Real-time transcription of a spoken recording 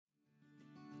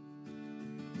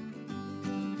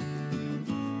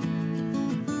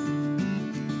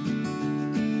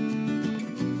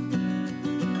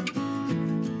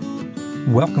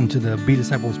Welcome to the Be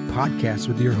Disciples podcast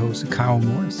with your hosts Kyle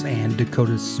Morris and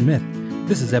Dakota Smith.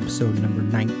 This is episode number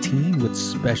 19 with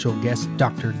special guest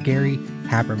Dr. Gary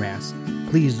Habermas.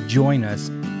 Please join us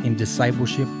in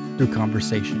discipleship through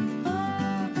conversation.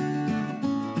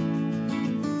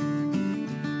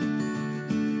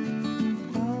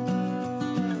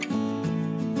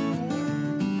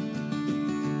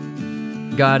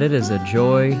 God, it is a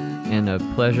joy and a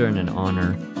pleasure and an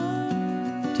honor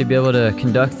to be able to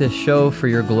conduct this show for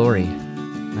your glory.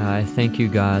 I thank you,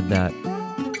 God, that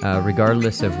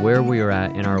regardless of where we are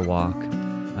at in our walk,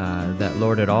 that,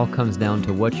 Lord, it all comes down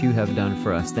to what you have done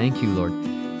for us. Thank you, Lord,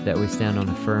 that we stand on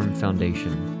a firm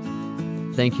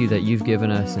foundation. Thank you that you've given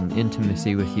us an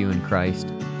intimacy with you in Christ,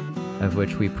 of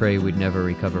which we pray we'd never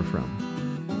recover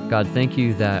from. God, thank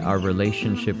you that our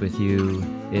relationship with you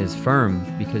is firm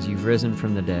because you've risen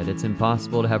from the dead. It's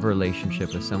impossible to have a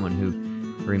relationship with someone who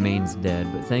remains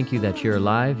dead, but thank you that you're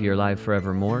alive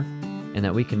forevermore, and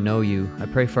that we can know you. I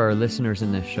pray for our listeners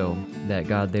in this show that,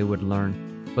 God, they would learn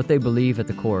what they believe at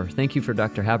the core. Thank you for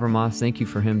Dr. Habermas. Thank you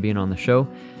for him being on the show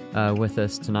with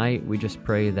us tonight. We just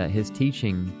pray that his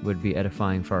teaching would be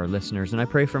edifying for our listeners, and I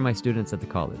pray for my students at the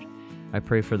college. I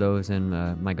pray for those in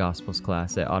my Gospels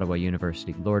class at Ottawa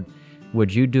University. Lord,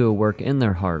 would you do a work in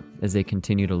their heart as they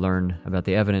continue to learn about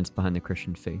the evidence behind the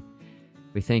Christian faith?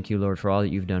 We thank you, Lord, for all that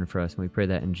you've done for us, and we pray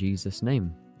that in Jesus'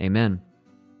 name. Amen.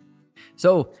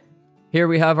 So, here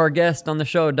we have our guest on the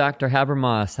show, Dr.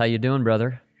 Habermas. How you doing,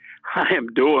 brother? I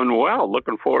am doing well.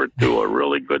 Looking forward to a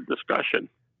really good discussion.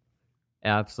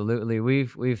 Absolutely.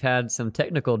 We've had some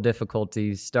technical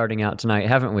difficulties starting out tonight,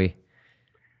 haven't we?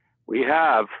 We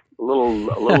have. A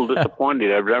little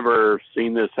disappointed. I've never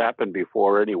seen this happen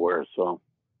before anywhere. So,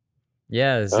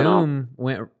 yeah, Zoom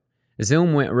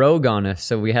went rogue on us,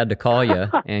 so we had to call you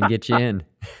and get you in.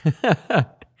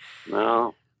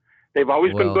 No, they've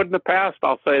always been good in the past.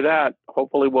 I'll say that.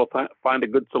 Hopefully, we'll find a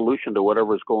good solution to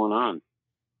whatever's going on.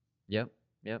 Yep.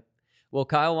 Well,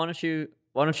 Kyle, why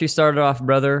don't you start it off,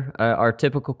 brother? Our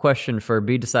typical question for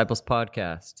Be Disciples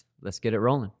podcast. Let's get it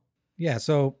rolling. Yeah.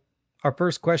 So our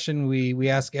first question we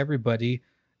ask everybody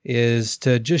is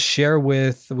to just share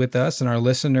with us and our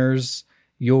listeners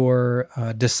your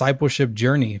discipleship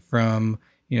journey from,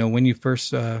 when you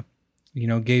first,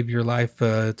 gave your life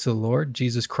to the Lord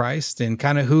Jesus Christ, and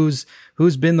kind of who's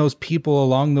been those people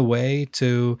along the way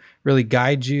to really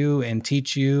guide you and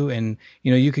teach you. And,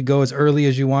 you could go as early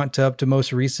as you want to up to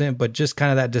most recent, but just kind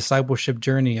of that discipleship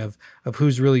journey of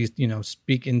who's really,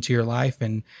 speak into your life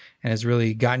and has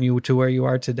really gotten you to where you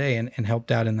are today and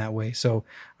helped out in that way. So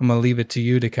I'm going to leave it to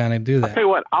you to kind of do that. I'll tell you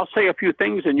what, I'll say a few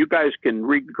things and you guys can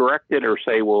redirect it or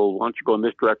say, well, why don't you go in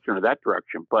this direction or that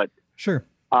direction? But sure.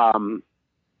 I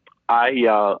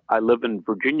live in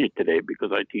Virginia today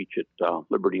because I teach at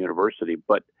Liberty University,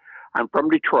 but I'm from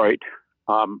Detroit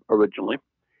originally,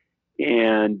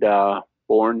 and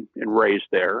born and raised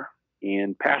there,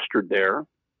 and pastored there,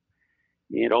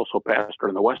 and also pastored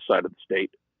on the west side of the state,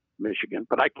 Michigan.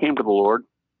 But I came to the Lord.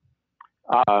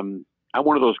 I'm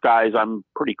one of those guys. I'm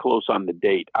pretty close on the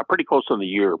date. I'm pretty close on the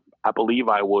year. I believe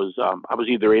I was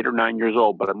either 8 or 9 years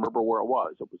old, but I remember where it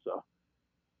was. It was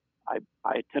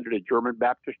I attended a German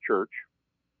Baptist church,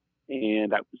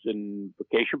 and I was in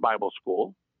Vacation Bible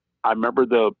School. I remember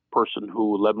the person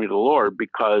who led me to the Lord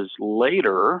because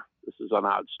later, this is an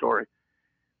odd story,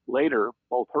 later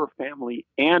both her family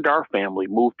and our family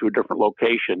moved to a different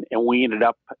location, and we ended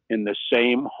up in the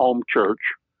same home church,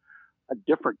 a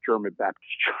different German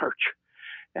Baptist church,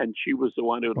 and she was the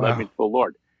one who led me to the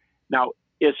Lord. Now,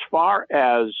 as far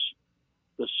as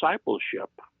discipleship,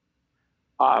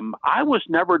 I was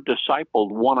never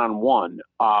discipled one-on-one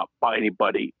by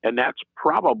anybody, and that's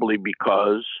probably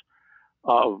because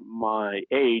of my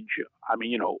age. I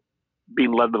mean,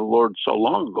 being led to the Lord so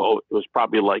long ago, it was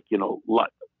probably like,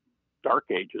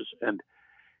 dark ages. And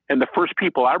the first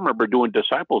people I remember doing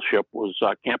discipleship was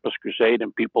Campus Crusade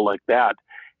and people like that.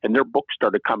 And their books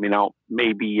started coming out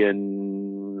maybe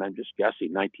in, I'm just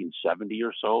guessing, 1970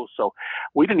 or so. So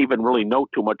we didn't even really know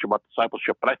too much about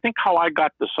discipleship. But I think how I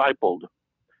got discipled,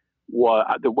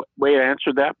 the way I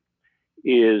answer that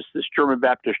is this German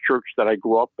Baptist church that I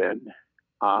grew up in,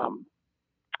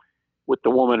 with the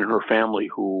woman and her family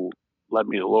who led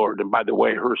me to the Lord. And by the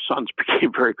way, her sons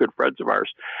became very good friends of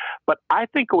ours. But I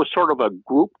think it was sort of a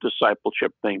group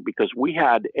discipleship thing because we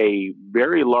had a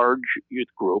very large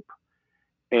youth group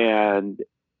and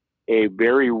a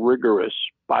very rigorous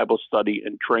Bible study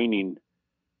and training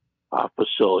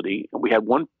facility. And we had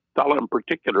one fellow in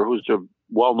particular who's a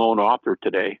well-known author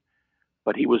today,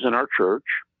 but he was in our church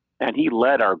and he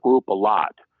led our group a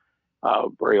lot,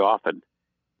 very often.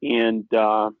 And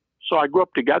So I grew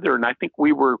up together, and I think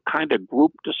we were kind of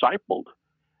group discipled.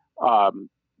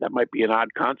 That might be an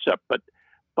odd concept, but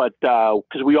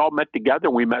because we all met together,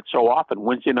 we met so often,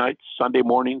 Wednesday nights, Sunday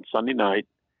morning, Sunday night,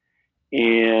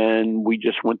 and we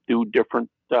just went through different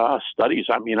studies.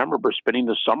 I mean, I remember spending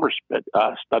the summer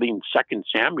studying Second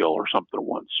Samuel or something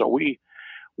once. So we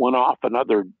went off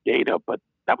another data, but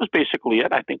that was basically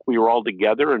it. I think we were all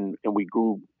together, and we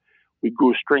grew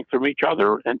strength from each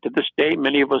other. And to this day,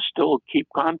 many of us still keep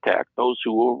contact, those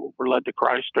who were led to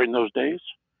Christ during those days.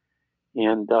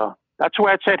 And that's the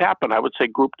way I'd say it happened. I would say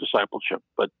group discipleship.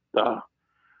 But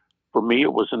for me,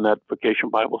 it was in that vacation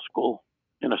Bible school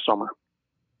in the summer.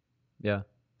 Yeah.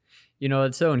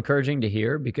 It's so encouraging to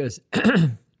hear because,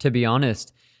 to be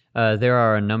honest, there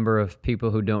are a number of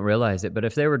people who don't realize it. But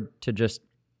if they were to just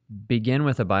begin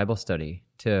with a Bible study,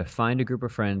 to find a group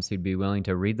of friends who'd be willing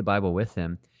to read the Bible with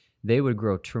them, they would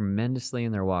grow tremendously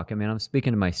in their walk. I mean, I'm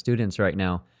speaking to my students right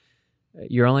now.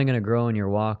 You're only going to grow in your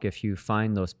walk if you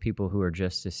find those people who are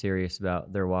just as serious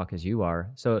about their walk as you are.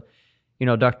 So,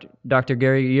 Dr.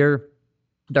 Gary,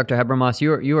 Dr. Habermas,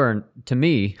 you are, to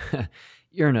me,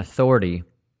 you're an authority,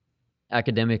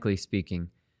 academically speaking,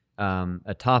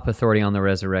 a top authority on the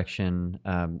resurrection,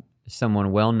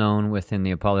 someone well-known within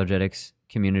the apologetics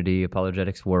community,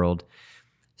 apologetics world.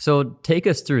 So take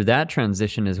us through that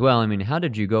transition as well. I mean, how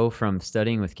did you go from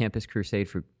studying with Campus Crusade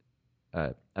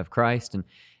of Christ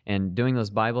and doing those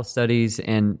Bible studies,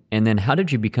 and then how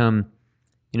did you become,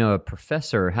 a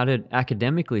professor?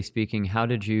 Academically speaking, how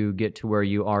did you get to where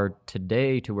you are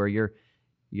today, to where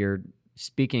you're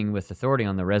speaking with authority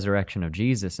on the resurrection of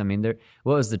Jesus? I mean,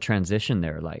 what was the transition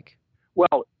there like?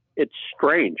 Well, it's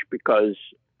strange because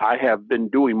I have been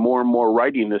doing more and more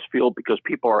writing in this field because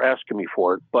people are asking me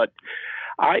for it. But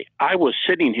I was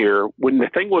sitting here when the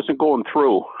thing wasn't going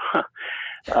through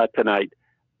tonight.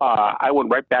 I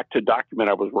went right back to a document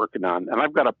I was working on, and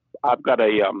I've got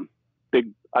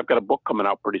a book coming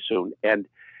out pretty soon, and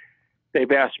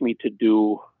they've asked me to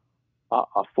do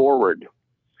a foreword,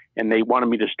 and they wanted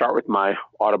me to start with my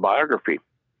autobiography.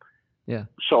 Yeah.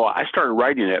 So I started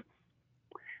writing it.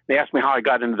 They asked me how I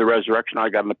got into the resurrection, how I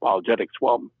got into apologetics.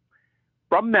 Well,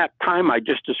 from that time I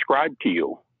just described to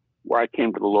you, where I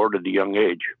came to the Lord at a young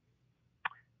age,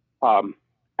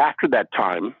 after that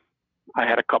time, I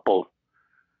had a couple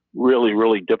really,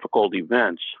 really difficult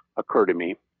events occur to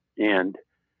me. And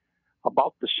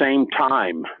about the same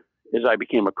time as I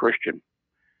became a Christian,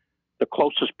 the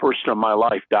closest person in my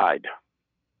life died.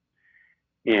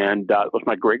 And it was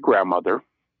my great-grandmother.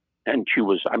 And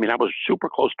I was super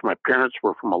close to my parents.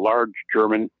 We're from a large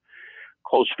German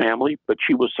close family, but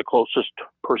she was the closest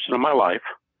person in my life.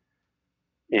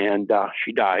 And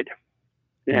she died.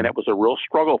 And it was a real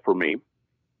struggle for me.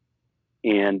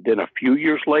 And then a few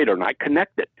years later, and I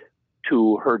connected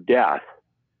to her death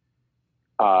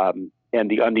and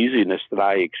the uneasiness that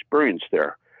I experienced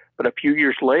there. But a few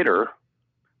years later,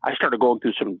 I started going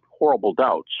through some horrible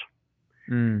doubts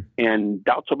and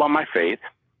doubts about my faith.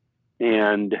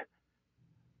 And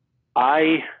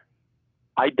I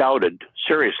doubted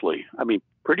seriously. I mean,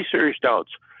 pretty serious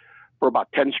doubts for about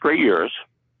 10 straight years.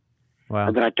 Wow.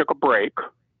 And then I took a break,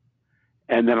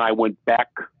 and then I went back.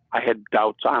 I had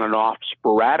doubts on and off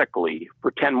sporadically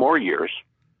for 10 more years.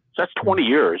 So that's 20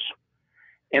 years.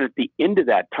 And at the end of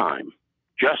that time,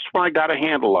 just when I got a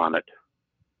handle on it,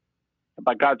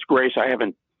 by God's grace,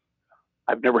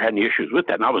 I've never had any issues with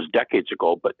that. And that was decades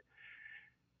ago, but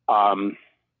a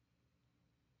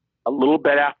little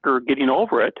bit after getting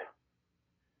over it,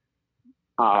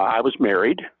 I was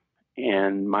married,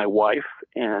 and my wife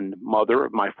and mother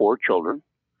of my 4 children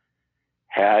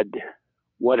had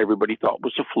what everybody thought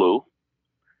was the flu,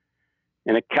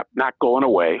 and it kept not going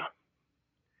away.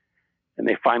 And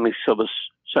they finally sent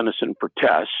us in for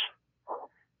tests,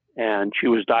 and she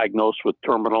was diagnosed with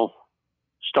terminal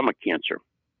stomach cancer.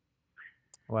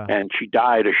 Wow. And she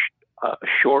died a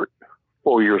short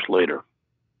 4 years later.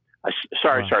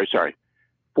 Sorry.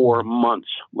 4 months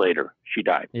later, she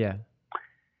died. Yeah.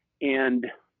 And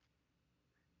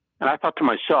I thought to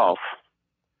myself,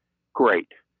 great.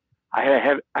 I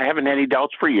haven't had any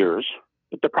doubts for years,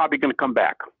 but they're probably going to come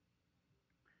back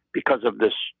because of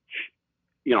this.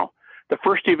 The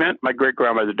first event, my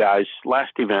great-grandmother dies.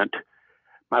 Last event,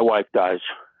 my wife dies.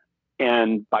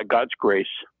 And by God's grace,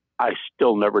 I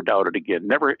still never doubted again.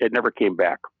 It never came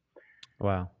back.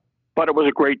 Wow. But it was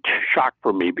a great shock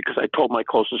for me because I told my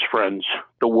closest friends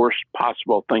the worst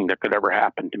possible thing that could ever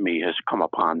happen to me has come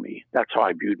upon me. That's how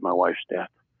I viewed my wife's death.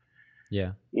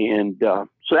 Yeah. And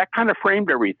so that kind of framed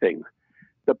everything.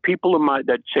 The people in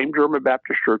that same German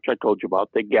Baptist church I told you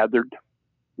about, they gathered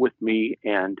with me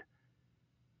and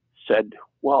said,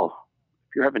 well,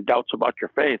 you're having doubts about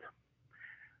your faith,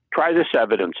 try this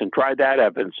evidence and try that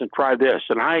evidence and try this.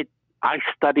 And I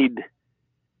studied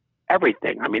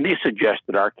everything. I mean, they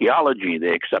suggested archaeology.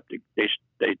 They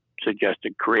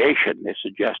suggested creation. They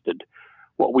suggested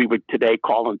what we would today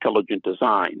call intelligent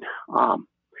design.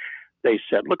 They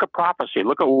said, look at prophecy,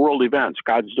 look at world events.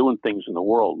 God's doing things in the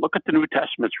world. Look at the New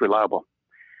Testament's reliable.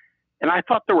 And I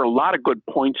thought there were a lot of good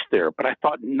points there, but I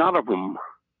thought none of them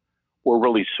were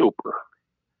really super.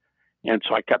 And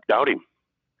so I kept doubting.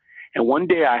 And one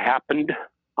day I happened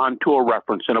onto a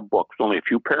reference in a book, it was only a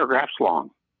few paragraphs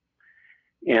long.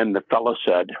 And the fellow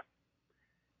said,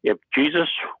 if Jesus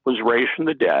was raised from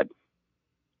the dead,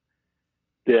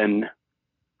 then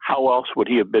how else would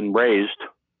he have been raised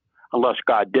unless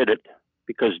God did it?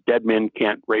 Because dead men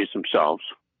can't raise themselves.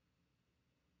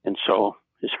 And so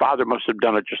his father must have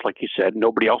done it just like he said.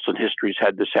 Nobody else in history has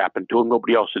had this happen to him.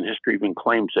 Nobody else in history even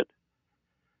claims it.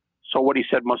 So what he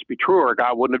said must be true or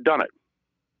God wouldn't have done it.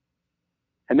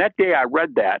 And that day I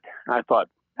read that and I thought,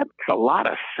 that makes a lot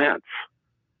of sense.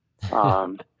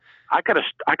 I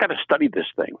gotta study this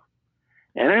thing.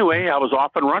 And anyway, I was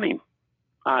off and running.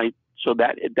 So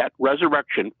that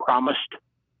resurrection promised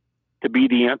to be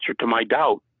the answer to my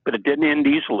doubt, but it didn't end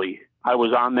easily. I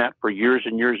was on that for years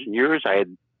and years and years.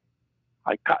 In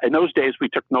those days we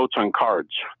took notes on cards,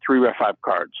 3x5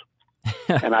 cards,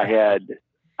 and I had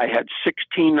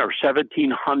 16 or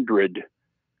 1,700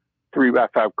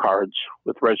 3x5 cards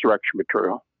with resurrection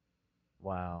material.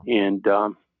 Wow. And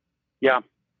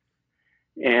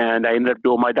and I ended up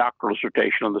doing my doctoral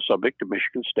dissertation on the subject at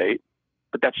Michigan State,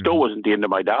 but that still wasn't the end of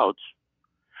my doubts.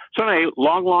 So anyway,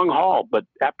 long haul, but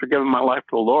after giving my life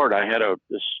to the Lord, I had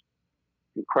this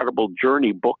incredible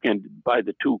journey bookended by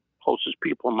the two closest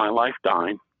people in my life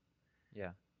dying.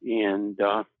 Yeah. And,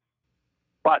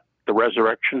 but the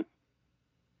resurrection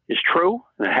is true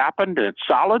and it happened and it's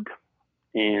solid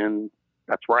and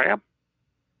that's where I am.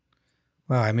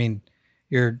 Well, I mean,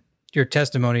 your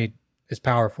testimony is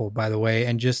powerful, by the way.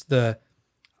 And just I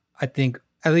think,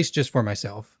 at least just for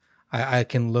myself, I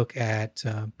can look at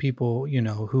people,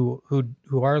 who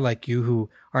are like you, who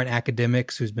aren't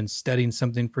academics, who's been studying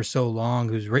something for so long,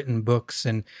 who's written books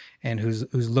and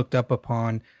who's looked up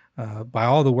upon by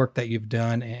all the work that you've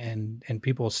done, and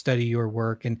people study your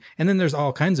work, and then there's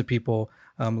all kinds of people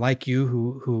like you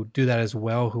who do that as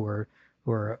well, who are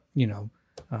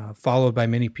followed by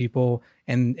many people,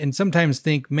 and sometimes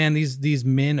think, man, these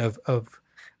men of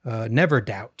never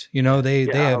doubt, they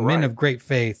have men of great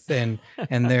faith and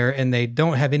they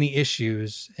don't have any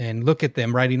issues, and look at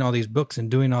them writing all these books and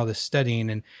doing all this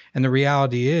studying. And the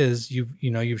reality is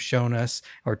you've shown us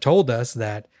or told us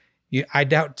that I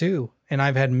doubt too. And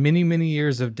I've had many, many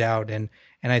years of doubt. And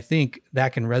I think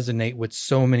that can resonate with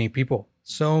so many people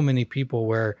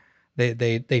where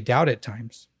they doubt at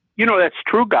times. That's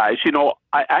true, guys.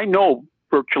 I know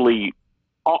virtually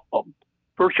all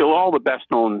the best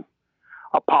known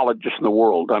apologists in the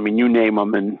world. I mean, you name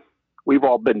them, and we've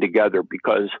all been together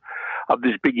because of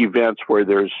these big events where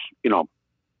there's,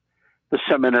 the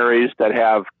seminaries that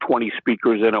have 20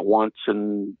 speakers in at once,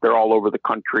 and they're all over the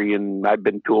country, and I've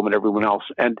been to them and everyone else.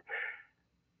 And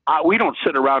we don't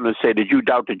sit around and say, did you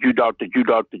doubt, did you doubt, did you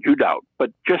doubt, did you doubt?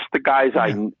 But just the guys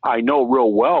I know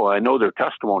real well, I know their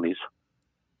testimonies,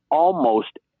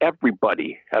 almost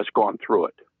everybody has gone through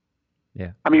it.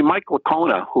 Yeah. I mean, Mike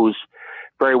Lacona, who's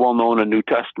very well known in New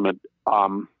Testament,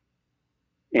 and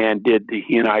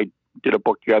he and I did a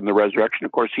book together on the resurrection.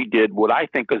 Of course, he did what I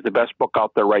think is the best book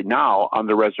out there right now on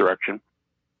the resurrection.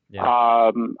 Yeah.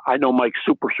 I know Mike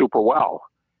super well.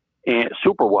 And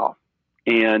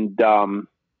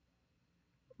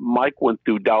Mike went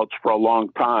through doubts for a long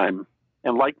time.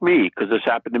 And like me, because this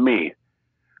happened to me,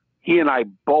 he and I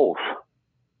both,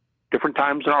 different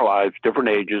times in our lives, different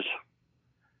ages,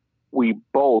 we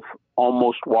both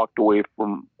almost walked away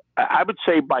from, I would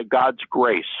say by God's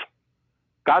grace.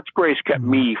 God's grace kept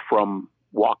me from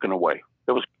walking away.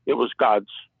 It was God's,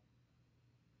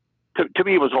 to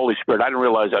me it was Holy Spirit. I didn't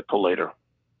realize that till later,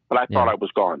 but I thought I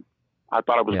was gone. I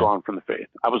thought I was gone from the faith.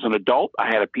 I was an adult. I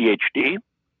had a PhD.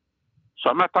 So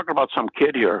I'm not talking about some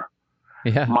kid here.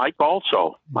 Yeah. Mike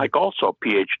also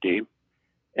PhD,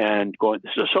 and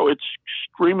so it's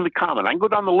extremely common. I can go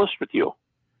down the list with you.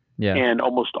 Yeah. And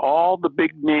almost all the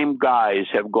big name guys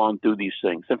have gone through these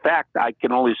things. In fact, I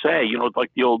can only say, it's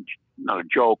like the old, not a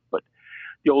joke, but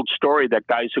the old story that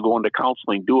guys who go into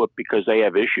counseling do it because they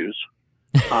have issues.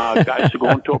 Guys who go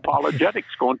into apologetics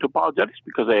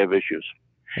because they have issues.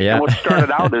 Yeah. And what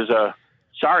started out as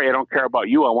sorry, I don't care about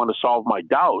you, I want to solve my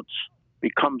doubts,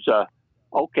 becomes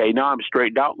okay, now I'm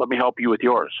straightened out, let me help you with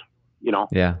yours,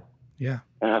 Yeah. Yeah.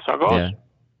 And that's how it goes. Yeah.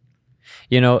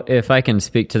 If I can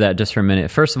speak to that just for a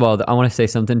minute. First of all, I want to say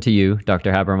something to you,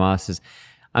 Dr. Habermas.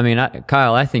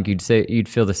 Kyle, I think you'd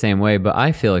feel the same way, but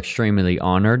I feel extremely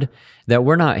honored that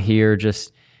we're not here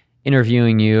just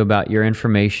interviewing you about your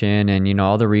information and,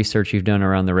 all the research you've done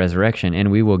around the resurrection,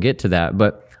 and we will get to that.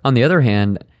 But on the other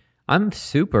hand, I'm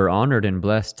super honored and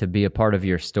blessed to be a part of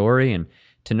your story and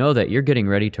to know that you're getting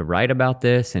ready to write about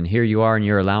this, and here you are, and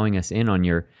you're allowing us in on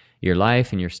your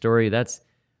life and your story. That's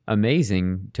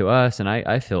amazing to us, and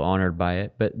I feel honored by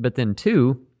it. But then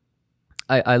two,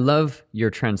 I love your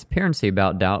transparency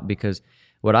about doubt, because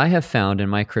what I have found in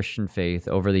my Christian faith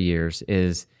over the years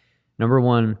is, number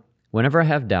one, whenever I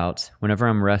have doubts, whenever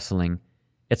I'm wrestling,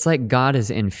 it's like God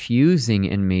is infusing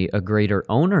in me a greater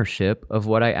ownership of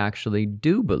what I actually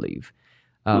do believe.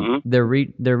 There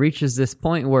reaches this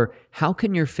point where how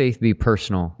can your faith be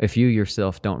personal if you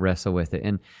yourself don't wrestle with it?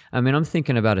 And I'm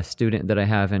thinking about a student that I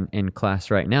have in class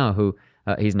right now who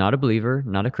he's not a believer,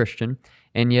 not a Christian,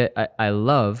 and yet I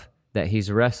love that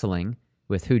he's wrestling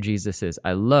with who Jesus is.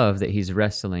 I love that he's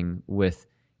wrestling with,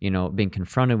 being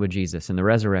confronted with Jesus and the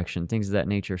resurrection, things of that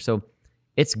nature. So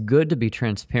it's good to be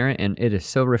transparent, and it is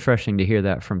so refreshing to hear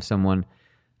that from someone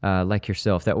like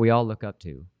yourself that we all look up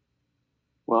to.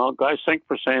 Well, guys, thanks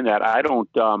for saying that. I don't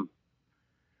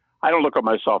look at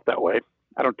myself that way.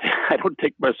 I don't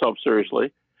take myself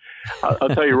seriously. I'll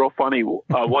tell you real funny.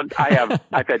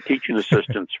 I've had teaching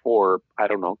assistants for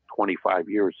 25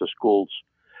 years. The schools,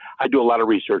 I do a lot of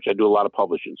research. I do a lot of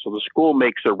publishing. So the school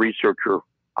makes a researcher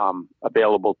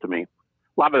available to me.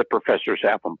 A lot of the professors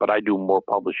have them, but I do more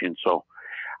publishing. So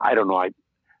I don't know.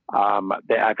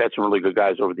 I've had some really good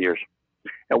guys over the years.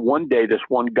 And one day, this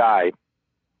one guy,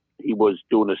 he was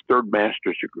doing his third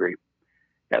master's degree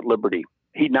at Liberty.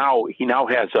 He now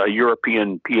has a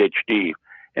European PhD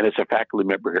and is a faculty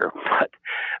member here.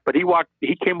 But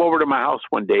he came over to my house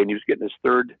one day and he was getting his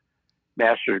third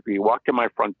master's degree. He walked in my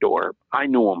front door. I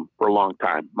knew him for a long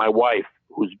time. My wife,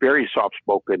 who's very soft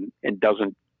spoken and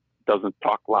doesn't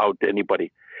talk loud to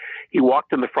anybody. He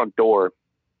walked in the front door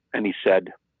and he said,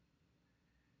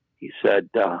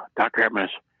 Dr. Habermas,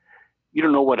 you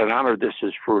don't know what an honor this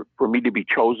is for me to be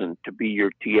chosen to be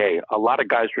your TA. A lot of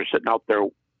guys were sitting out there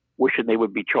wishing they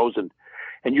would be chosen,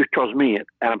 and you chose me, and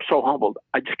I'm so humbled.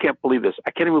 I just can't believe this.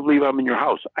 I can't even believe I'm in your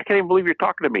house. I can't even believe you're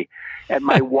talking to me. And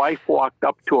my wife walked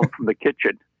up to him from the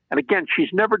kitchen. And again, she's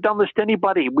never done this to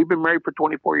anybody. We've been married for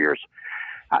 24 years.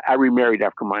 I remarried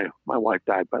after my wife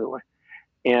died, by the way.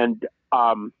 And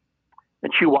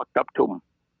she walked up to him,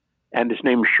 and his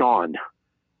name is Sean.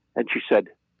 And she said,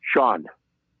 Sean,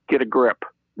 get a grip.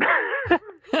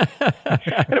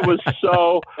 It was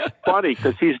so funny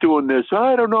because he's doing this.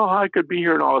 I don't know how I could be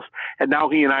here and all this. And now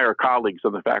he and I are colleagues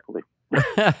on the faculty.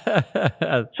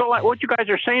 So like what you guys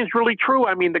are saying is really true.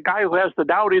 I mean, the guy who has the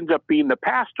doubt ends up being the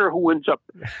pastor who ends up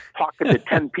talking to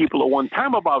 10 people at one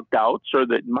time about doubts, or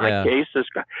that in my case, this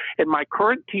guy, in my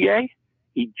current TA,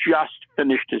 he just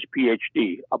finished his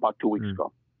PhD about 2 weeks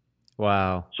ago.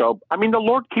 Wow. So, I mean, the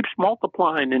Lord keeps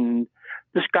multiplying, and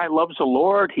this guy loves the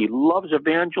Lord. He loves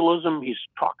evangelism. He's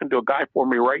talking to a guy for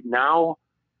me right now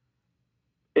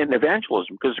in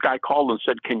evangelism because the guy called and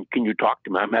said, can you talk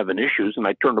to me? I'm having issues. And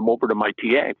I turned him over to my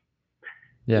TA.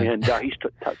 Yeah. And he's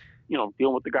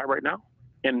dealing with the guy right now.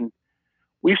 And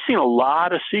we've seen a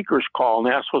lot of seekers call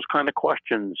and ask those kind of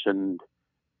questions, and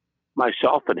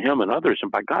myself and him and others.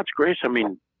 And by God's grace, I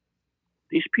mean,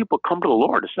 these people come to the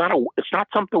Lord. It's not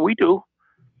something we do.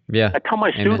 Yeah. I tell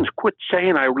my students, quit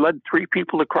saying I led 3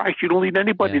 people to Christ. You don't lead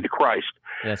anybody to Christ.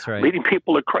 That's right. Leading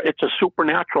people to Christ, it's a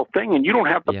supernatural thing, and you don't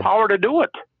have the power to do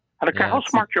it. I don't care how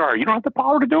smart you are. You don't have the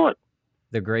power to do it.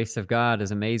 The grace of God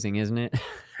is amazing, isn't it?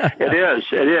 It is.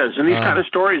 And these kind of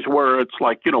stories where it's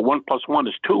like, 1 + 1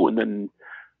 is 2, and then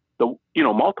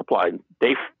multiplied.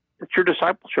 It's your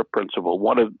discipleship principle.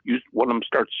 One of them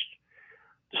starts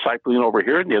discipling over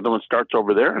here, and the other one starts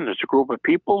over there, and there's a group of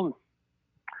people,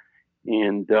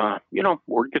 and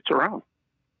word gets around.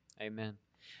 Amen.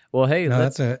 Well, hey,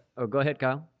 go ahead,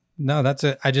 Kyle. No,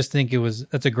 I just think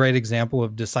that's a great example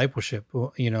of discipleship,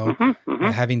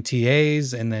 having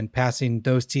TAs and then passing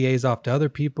those TAs off to other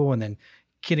people, and then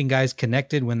getting guys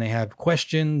connected when they have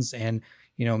questions, and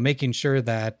making sure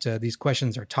that these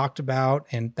questions are talked about,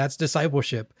 and that's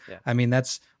discipleship. Yeah. I mean,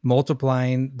 that's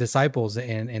multiplying disciples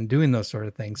and doing those sort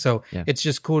of things. So it's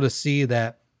just cool to see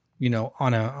that,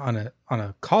 on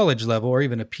a college level or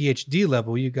even a PhD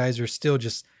level, you guys are still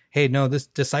just, hey, no, this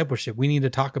discipleship, we need to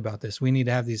talk about this. We need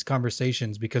to have these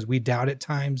conversations because we doubt at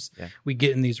times. Yeah. We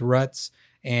get in these ruts,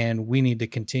 and we need to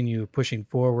continue pushing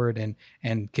forward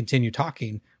and continue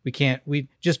talking. We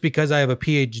just because I have a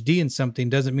PhD in something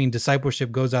doesn't mean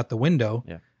discipleship goes out the window.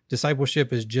 Yeah.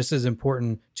 discipleship is just as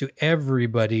important to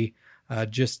everybody,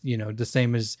 just, the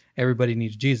same as everybody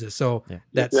needs Jesus. So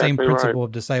that same principle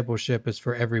of discipleship is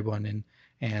for everyone.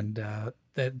 And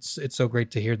it's so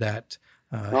great to hear that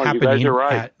happening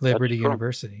at Liberty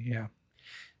University. Yeah.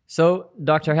 So,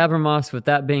 Dr. Habermas, with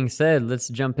that being said, let's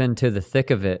jump into the thick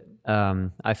of it.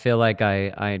 I feel like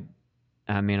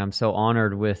I'm so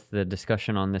honored with the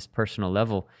discussion on this personal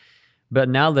level. But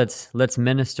now let's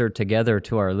minister together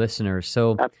to our listeners.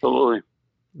 So, absolutely,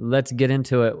 let's get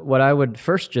into it. What I would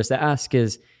first just ask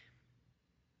is,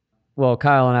 well,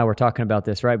 Kyle and I were talking about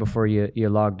this right before you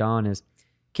logged on. Is,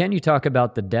 can you talk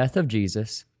about the death of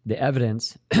Jesus, the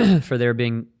evidence for there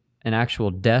being an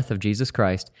actual death of Jesus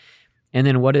Christ? And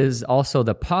then what is also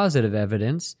the positive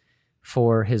evidence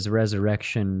for his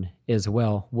resurrection as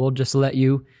well? We'll just let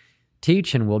you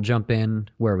teach and we'll jump in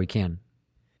where we can.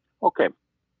 Okay.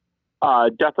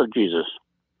 Death of Jesus.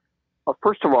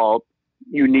 First of all,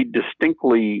 you need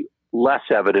distinctly less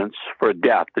evidence for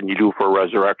death than you do for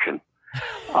resurrection.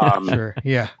 Sure,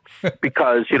 yeah.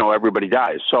 Because, everybody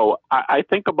dies. So I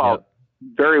think about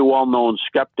very well-known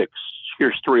skeptics.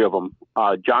 Here's three of them.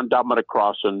 John Dominic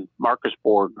Crossan, Marcus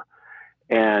Borg,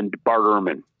 and Bart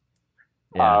Ehrman.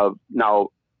 Now,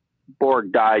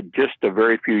 Borg died just a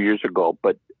very few years ago,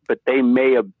 but they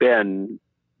may have been,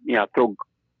 throw,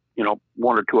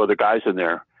 one or two other guys in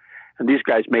there. And these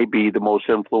guys may be the most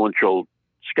influential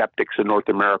skeptics in North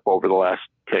America over the last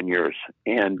 10 years.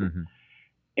 And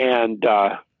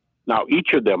now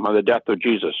each of them on the death of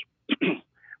Jesus,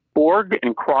 Borg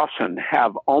and Crossan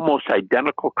have almost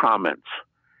identical comments.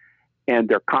 And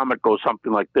their comment goes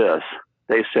something like this.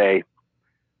 They say,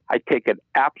 I take it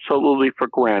absolutely for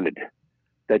granted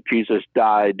that Jesus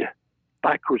died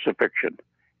by crucifixion.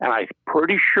 And I'm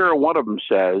pretty sure one of them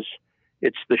says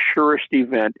it's the surest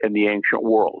event in the ancient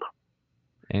world.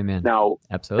 Amen. Now,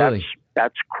 absolutely.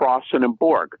 That's Crossan and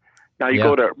Borg. Now you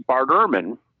go to Bart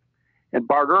Ehrman, and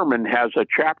Bart Ehrman has a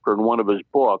chapter in one of his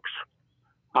books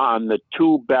on the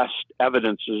two best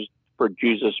evidences for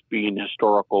Jesus being a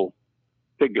historical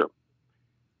figure.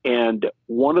 And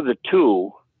one of the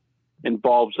two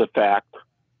involves the fact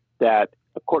that,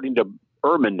 according to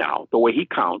Ehrman now, the way he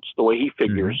counts, the way he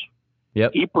figures,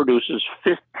 he produces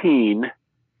 15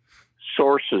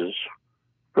 sources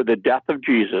for the death of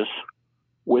Jesus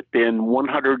within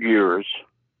 100 years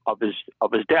of his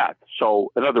death.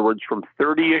 So, in other words, from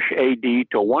 30-ish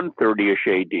AD to 130-ish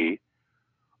AD,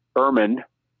 Ehrman,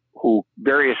 who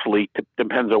variously,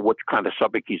 depends on which kind of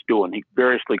subject he's doing, he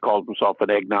variously calls himself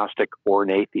an agnostic or an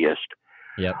atheist.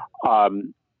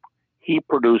 He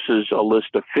produces a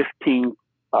list of 15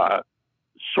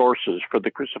 sources for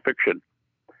the crucifixion.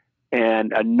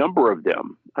 And a number of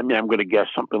them, I'm going to guess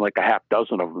something like a half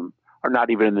dozen of them, are not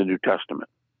even in the New Testament.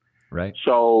 Right.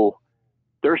 So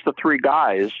there's the three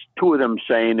guys, two of them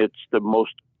saying it's the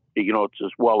most, it's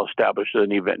as well established as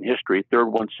an event in history. Third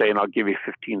one saying, I'll give you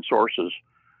 15 sources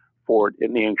for it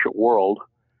in the ancient world,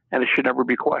 and it should never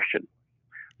be questioned.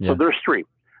 So there's three.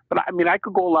 But I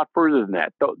could go a lot further than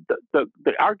that.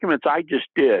 The arguments I just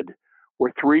did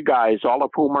were three guys, all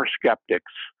of whom are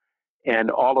skeptics,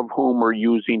 and all of whom are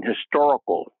using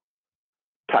historical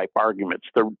type arguments.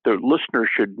 The listener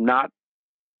should not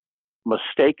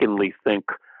mistakenly think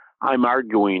I'm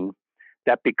arguing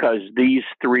that because these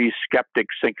three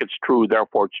skeptics think it's true,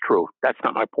 therefore it's true. That's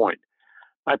not my point.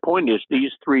 My point is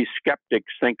these three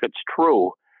skeptics think it's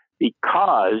true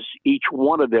because each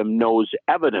one of them knows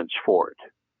evidence for it.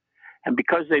 And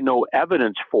because they know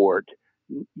evidence for it,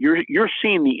 you're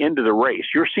seeing the end of the race.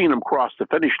 You're seeing them cross the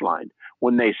finish line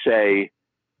when they say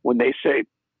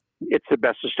it's the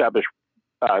best established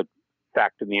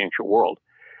fact in the ancient world.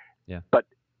 But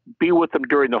be with them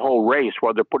during the whole race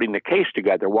while they're putting the case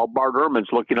together, while Bart Ehrman's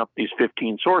looking up these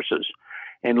 15 sources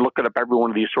and looking up every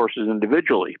one of these sources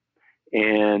individually.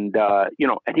 And,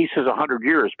 and he says 100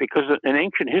 years, because in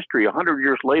ancient history, 100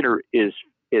 years later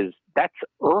that's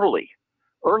early.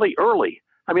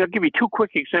 I mean, I'll give you two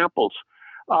quick examples.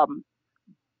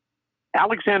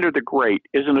 Alexander the Great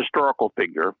is an historical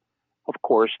figure, of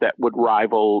course, that would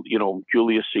rival,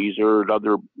 Julius Caesar and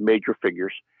other major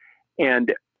figures.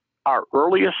 And our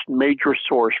earliest major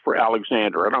source for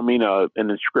Alexander, I don't mean an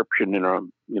inscription in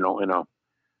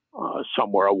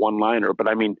somewhere, a one-liner, but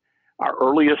I mean our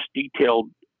earliest detailed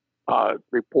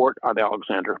report on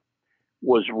Alexander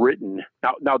was written.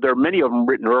 Now there are many of them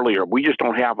written earlier. We just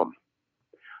don't have them.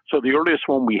 So the earliest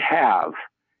one we have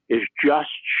is just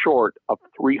short of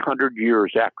 300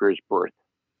 years after his birth.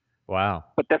 Wow!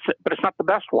 But it's not the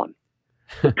best one.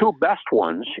 The two best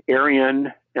ones,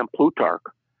 Arrian and Plutarch,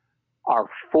 are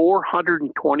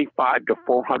 425 to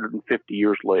 450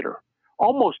 years later,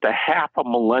 almost a half a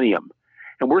millennium.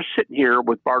 And we're sitting here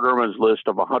with Bart Ehrman's list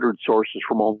of 100 sources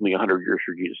from only 100 years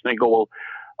for Jesus. And they go, well,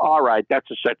 all right, that's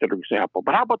a secular example.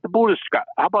 But how about the Buddhist guy?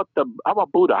 How about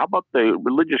Buddha? How about the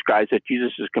religious guys that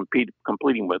Jesus is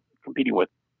competing with?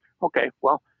 Okay,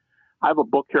 well, I have a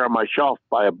book here on my shelf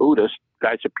by a Buddhist.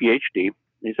 Guy's a PhD.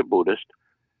 He's a Buddhist.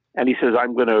 And he says,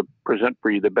 I'm going to present for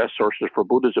you the best sources for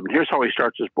Buddhism. And here's how he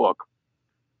starts his book.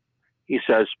 He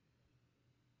says,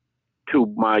 to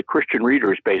my Christian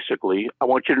readers, basically, I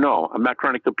want you to know, I'm not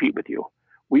trying to compete with you.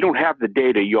 We don't have the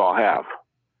data you all have.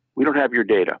 We don't have your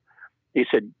data. He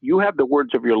said, you have the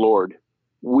words of your Lord.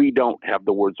 We don't have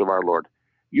the words of our Lord.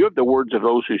 You have the words of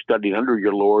those who studied under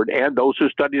your Lord and those who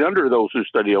studied under those who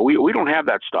studied. We don't have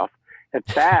that stuff. In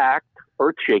fact,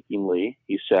 earth-shakingly,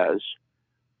 he says,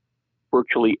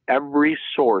 virtually every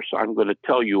source I'm going to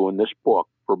tell you in this book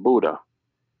for Buddha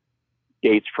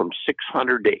dates from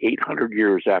 600 to 800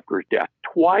 years after his death,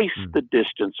 twice the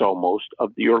distance almost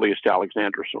of the earliest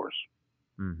Alexander source.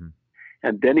 Mm-hmm.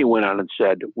 And then he went on and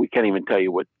said, we can't even tell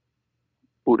you what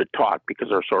Buddha taught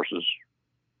because our sources,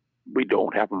 we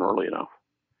don't have them early enough.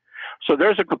 So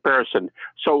there's a comparison.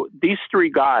 So these three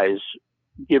guys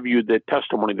give you the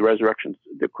testimony, the resurrection,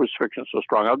 the crucifixion is so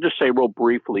strong. I'll just say real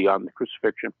briefly on the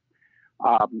crucifixion.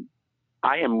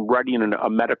 I am writing a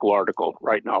medical article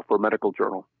right now for a medical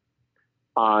journal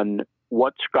on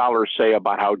what scholars say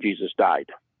about how Jesus died.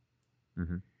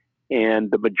 Mm-hmm. And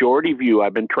the majority view,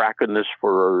 I've been tracking this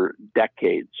for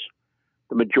decades,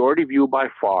 the majority view by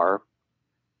far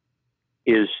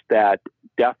is that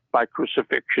death by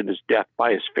crucifixion is death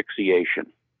by asphyxiation.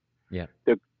 Yeah.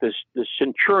 The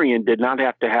centurion did not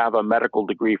have to have a medical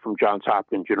degree from Johns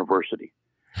Hopkins University.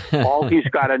 All he's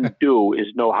got to do is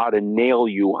know how to nail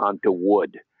you onto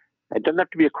wood. It doesn't have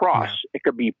to be a cross. Yeah. It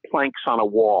could be planks on a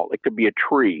wall. It could be a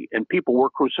tree. And people were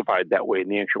crucified that way in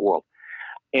the ancient world.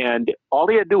 And all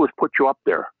he had to do was put you up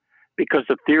there because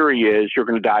the theory is you're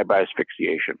going to die by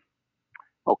asphyxiation.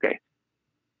 Okay.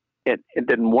 And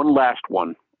then one last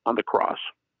one on the cross.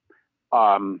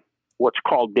 What's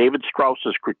called David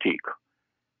Strauss's critique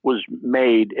was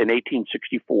made in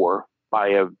 1864 by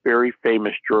a very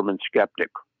famous German skeptic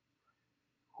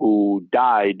who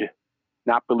died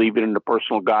not believing in the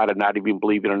personal God and not even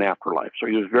believing in an afterlife. So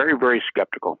he was very, very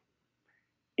skeptical.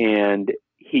 And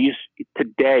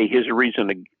today, his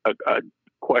reason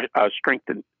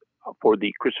strengthened for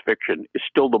the crucifixion is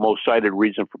still the most cited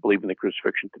reason for believing the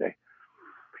crucifixion today.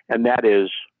 And that is,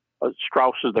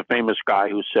 Strauss is the famous guy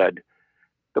who said,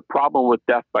 the problem with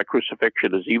death by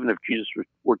crucifixion is even if Jesus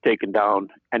were taken down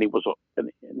and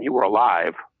he were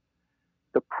alive,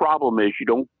 the problem is you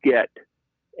don't get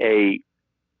a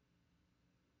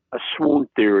swoon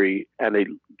theory and a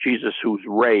Jesus who's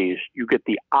raised. You get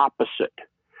the opposite.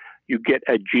 You get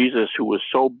a Jesus who was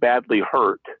so badly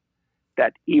hurt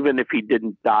that even if he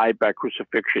didn't die by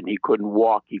crucifixion, he couldn't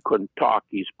walk, he couldn't talk,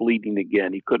 he's bleeding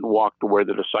again, he couldn't walk to where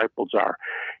the disciples are.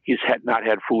 He's not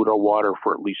had food or water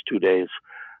for at least 2 days.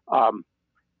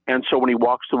 And so when he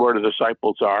walks to where the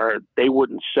disciples are, they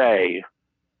wouldn't say,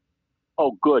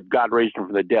 oh, good, God raised him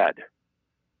from the dead.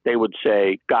 They would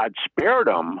say, God spared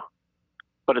him,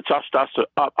 but it's up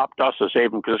to us to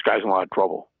save him because this guy's in a lot of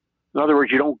trouble. In other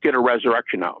words, you don't get a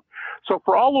resurrection out. So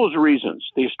for all those reasons,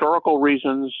 the historical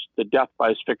reasons, the death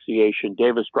by asphyxiation,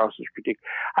 David Strauss's critique,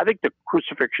 I think the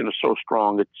crucifixion is so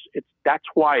strong. That's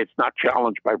why it's not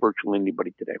challenged by virtually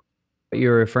anybody today. What you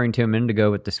were referring to a minute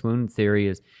ago with the swoon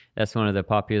theory that's one of the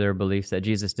popular beliefs that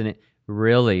Jesus didn't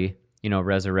really,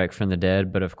 resurrect from the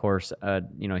dead, but of course,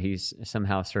 he's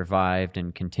somehow survived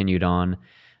and continued on.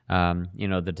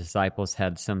 The disciples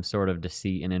had some sort of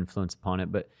deceit and influence upon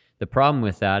it, but the problem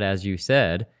with that, as you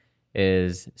said,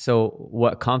 is so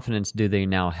what confidence do they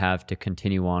now have to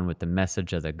continue on with the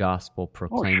message of the gospel,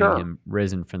 proclaiming him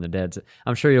risen from the dead? So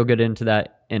I'm sure you'll get into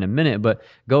that in a minute, but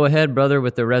go ahead, brother,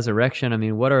 with the resurrection. I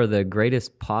mean, what are the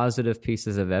greatest positive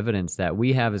pieces of evidence that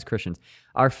we have as Christians?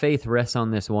 Our faith rests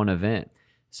on this one event.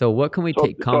 So what can we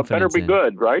take confidence in? So it better be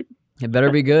good, right? It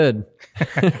better be good.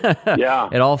 Yeah.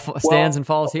 It all stands and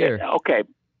falls here. Okay.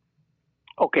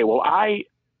 Well,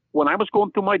 when I was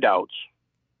going through my doubts,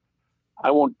 I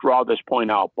won't draw this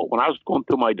point out, but when I was going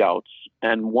through my doubts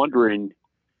and wondering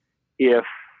if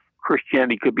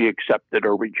Christianity could be accepted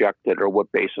or rejected or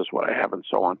what basis would I have and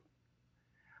so on,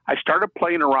 I started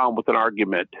playing around with an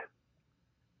argument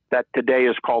that today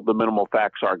is called the minimal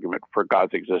facts argument for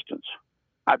God's existence.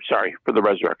 I'm sorry, for the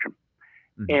resurrection.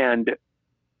 Mm-hmm. And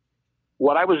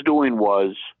what I was doing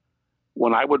was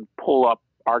when I would pull up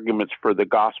arguments for the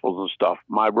Gospels and stuff,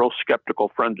 my real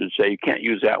skeptical friends would say, you can't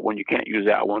use that one, you can't use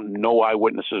that one. No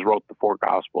eyewitnesses wrote the 4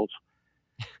 Gospels.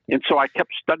 And so I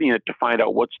kept studying it to find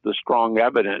out what's the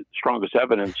strongest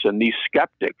evidence. And these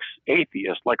skeptics,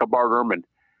 atheists, like a Bart Ehrman,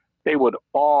 they would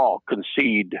all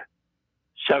concede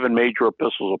 7 major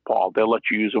epistles of Paul. They'll let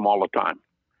you use them all the time.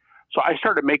 So I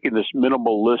started making this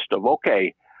minimal list of,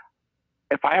 okay,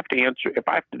 if I have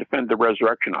to defend the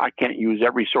resurrection, I can't use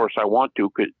every source I want to,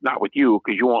 not with you,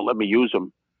 because you won't let me use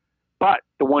them. But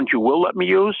the ones you will let me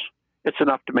use, it's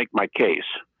enough to make my case.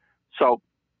 So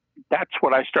that's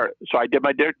what I started. So I did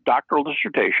my doctoral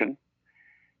dissertation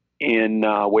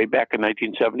way back in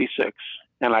 1976,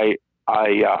 and I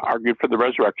argued for the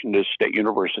resurrection at State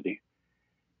University.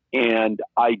 And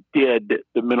I did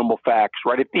the minimal facts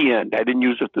right at the end. I didn't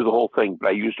use it through the whole thing, but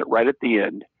I used it right at the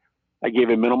end. I gave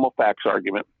a minimal facts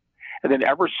argument. And then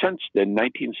ever since then,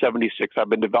 1976, I've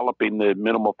been developing the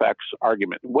minimal facts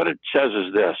argument. What it says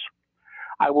is this: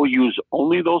 I will use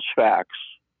only those facts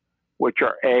which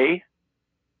are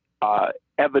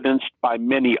evidenced by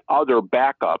many other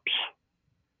backups,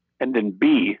 and then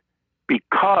B,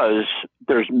 because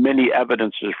there's many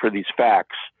evidences for these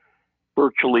facts,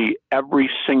 virtually every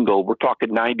single, we're talking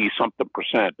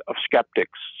 90-something% of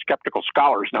skeptical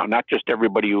scholars now, not just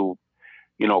everybody who,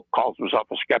 calls himself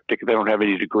a skeptic. They don't have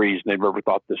any degrees and they've never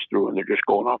thought this through and they're just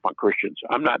going off on Christians.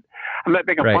 I'm not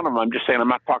making fun of them. I'm just saying I'm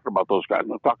not talking about those guys.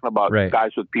 I'm talking about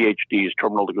guys with PhDs,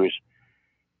 terminal degrees.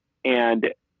 And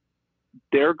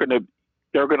they're going to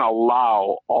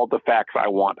allow all the facts I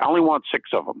want. I only want 6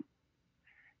 of them.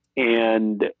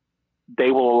 And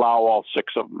they will allow all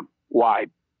 6 of them. Why?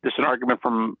 This an argument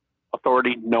from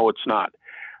authority? No, it's not.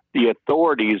 The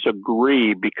authorities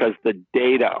agree because the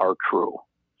data are true.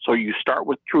 So you start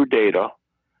with true data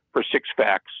for 6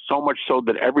 facts, so much so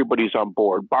that everybody's on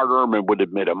board. Bart Ehrman would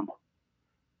admit them.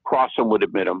 Crossan would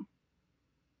admit them.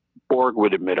 Borg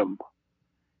would admit them.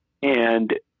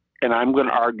 And I'm going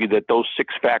to argue that those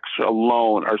 6 facts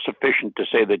alone are sufficient to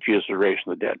say that Jesus was raised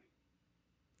from the dead.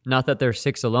 Not that there's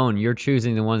 6 alone. You're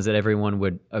choosing the ones that everyone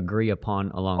would agree upon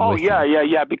along with you. Oh,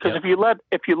 yeah. Because if you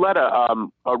let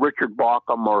a Richard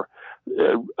Bauckham or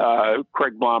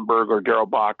Craig Blomberg or Darrell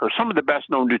Bock or some of the best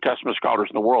known New Testament scholars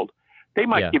in the world, they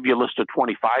might give you a list of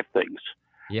 25 things.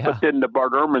 Yeah. But then the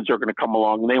Bart Ehrmans are going to come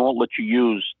along and they won't let you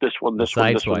use this one, this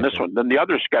one, this one, this one. Then the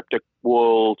other skeptic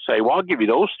will say, well, I'll give you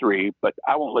those 3, but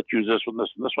I won't let you use this one, this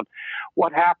one, this one.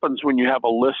 What happens when you have a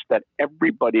list that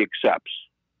everybody accepts?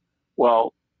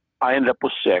 Well, I ended up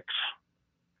with 6,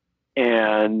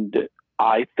 and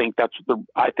I think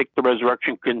the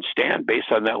resurrection can stand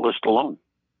based on that list alone.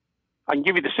 I can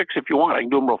give you the 6 if you want. I can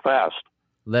do them real fast.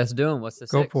 Let's do them. What's the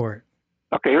 6? Go for it.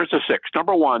 Okay, here's the 6.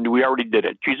 Number 1, we already did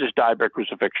it. Jesus died by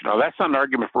crucifixion. Now, that's not an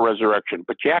argument for resurrection,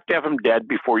 but you have to have him dead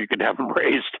before you can have him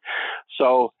raised.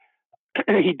 So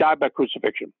he died by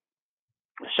crucifixion.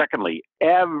 Secondly,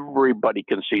 everybody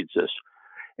concedes this,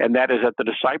 and that is that the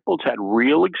disciples had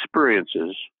real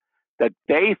experiences that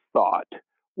they thought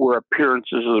were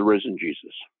appearances of the risen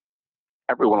Jesus.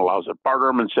 Everyone allows it. Bart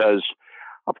Ehrman says,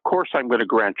 of course I'm going to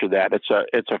grant you that.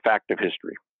 It's a fact of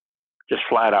history. Just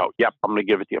flat out. Yep, I'm going to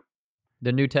give it to you.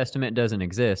 The New Testament doesn't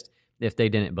exist if they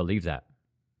didn't believe that.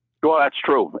 Well, that's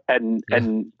true. And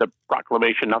the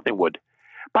proclamation, nothing would.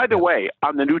 By the way,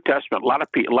 on the New Testament, a lot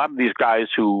of these guys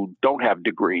who don't have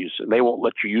degrees, and they won't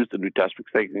let you use the New Testament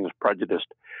because they think it's prejudiced.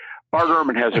 Bart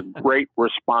Ehrman has a great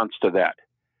response to that.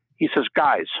 He says,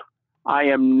 guys, I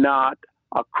am not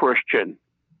a Christian,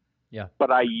 but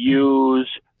I use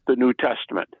the New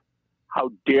Testament.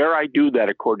 How dare I do that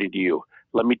according to you?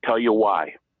 Let me tell you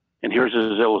why. And here's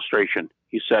his illustration.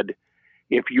 He said,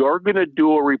 if you're going to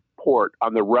do a report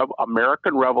on the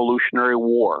American Revolutionary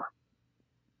War,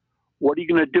 what are you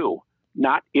going to do?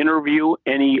 Not interview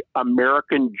any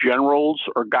American generals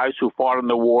or guys who fought in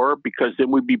the war because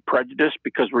then we'd be prejudiced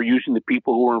because we're using the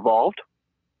people who were involved?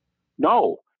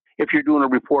 No. If you're doing a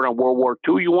report on World War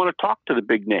II, you want to talk to the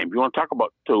big name. You want to talk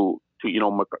about to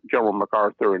General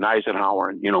MacArthur and Eisenhower,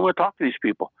 and you want to talk to these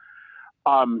people.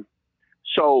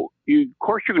 So of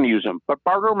course you're going to use them. But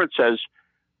Bart Ehrman says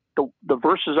the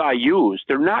verses I use,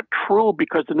 they're not true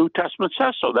because the New Testament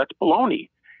says so. That's baloney.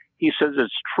 He says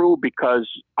it's true because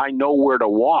I know where to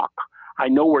walk. I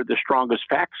know where the strongest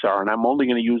facts are, and I'm only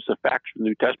going to use the facts from the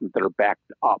New Testament that are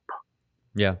backed up.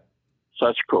 Yeah. So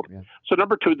that's cool. Yeah. So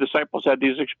number 2, disciples had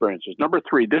these experiences. Number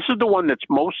 3, this is the one that's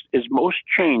most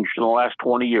changed in the last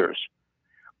 20 years.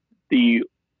 The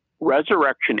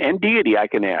resurrection and deity, I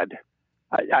can add.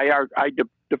 I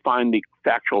define the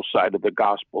factual side of the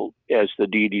gospel as the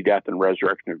deity, death, and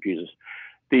resurrection of Jesus.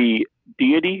 The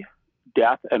deity,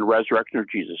 death, and resurrection of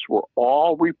Jesus were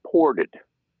all reported.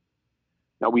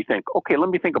 Now we think, okay, let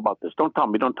me think about this. Don't tell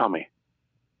me.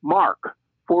 Mark,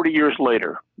 40 years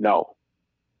later. No.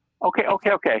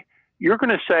 Okay. You're going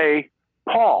to say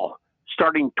Paul,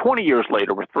 starting 20 years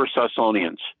later with 1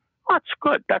 Thessalonians. Oh,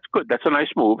 that's good. That's a nice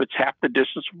move. It's half the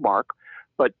distance of Mark.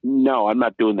 But no, I'm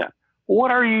not doing that.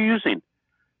 What are you using?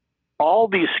 All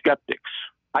these skeptics.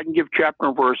 I can give chapter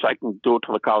and verse. I can do it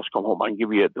till the cows come home. I can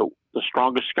give you the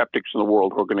strongest skeptics in the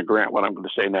world who are going to grant what I'm going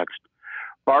to say next.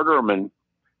 Bart Ehrman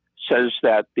says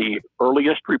that the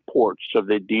earliest reports of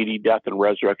the deity, death, and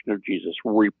resurrection of Jesus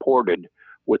were reported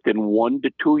within 1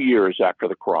 to 2 years after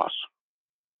the cross.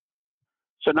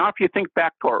 So now if you think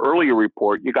back to our earlier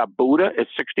report, you got Buddha at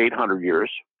 600 to 800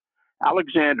 years,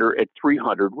 Alexander at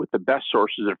 300 with the best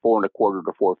sources at 425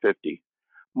 to 450.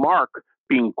 Mark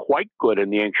being quite good in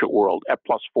the ancient world at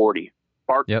plus 40.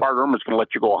 Bart Ehrman's going to let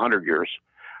you go 100 years.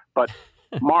 But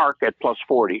Mark at plus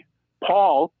 40.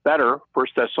 Paul, better, 1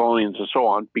 Thessalonians and so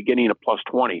on, beginning at plus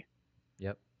 20.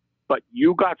 Yep. But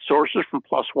you got sources from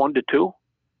plus 1 to 2?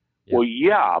 Yep. Well,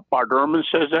 yeah, Bart Ehrman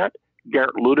says that.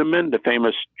 Gerhard Ludemann, the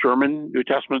famous German New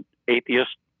Testament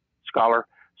atheist scholar,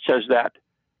 says that.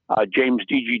 James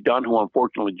D.G. Dunn, who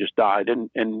unfortunately just died,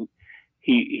 and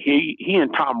he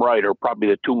and Tom Wright are probably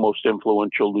the two most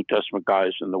influential New Testament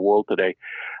guys in the world today.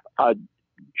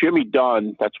 Jimmy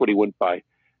Dunn, that's what he went by.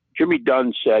 Jimmy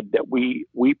Dunn said that we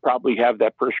probably have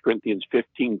that 1 Corinthians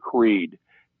 15 creed,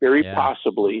 very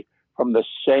possibly from the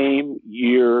same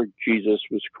year Jesus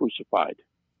was crucified.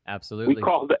 Absolutely. We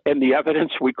call that, and the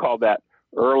evidence, we call that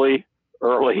early.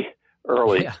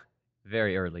 Yeah,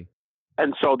 very early.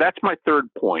 And so that's my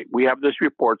third point. We have this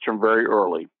reports from very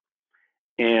early.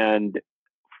 And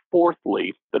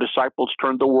fourthly, the disciples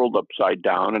turned the world upside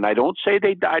down. And I don't say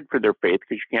they died for their faith,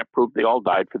 because you can't prove they all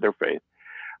died for their faith.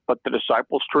 But the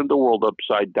disciples turned the world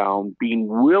upside down, being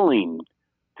willing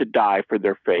to die for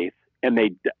their faith. And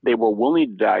they were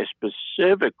willing to die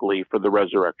specifically for the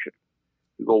resurrection.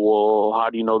 You go, well, how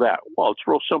do you know that? Well, it's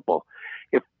real simple.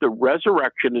 If the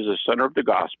resurrection is the center of the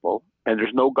gospel, and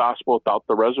there's no gospel without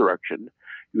the resurrection,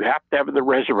 you have to have the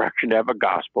resurrection to have a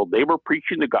gospel. They were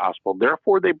preaching the gospel.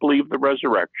 Therefore, they believed the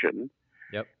resurrection.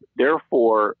 Yep.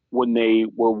 Therefore, when they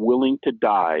were willing to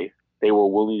die, they were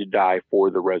willing to die for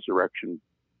the resurrection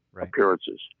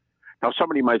appearances. Now,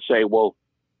 somebody might say, well,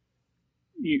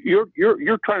 you're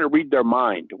trying to read their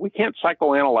mind. We can't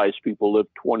psychoanalyze people who lived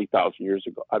 2,000 years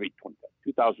ago.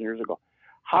 2,000 years ago.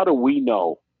 How do we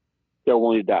know they're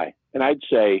willing to die? And I'd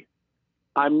say,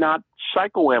 I'm not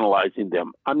psychoanalyzing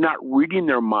them. I'm not reading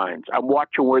their minds. I'm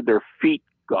watching where their feet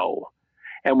go.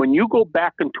 And when you go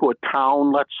back into a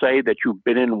town, let's say, that you've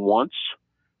been in once,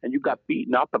 and you got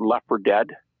beaten up and left for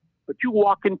dead, but you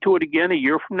walk into it again a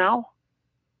year from now,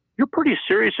 you're pretty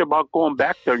serious about going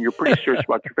back there, and you're pretty serious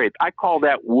about your faith. I call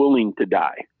that willing to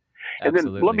die. And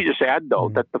Absolutely. then let me just add, though,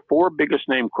 that the four biggest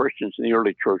named Christians in the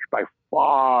early church, by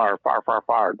far,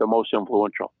 the most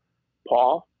influential,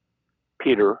 Paul,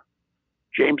 Peter,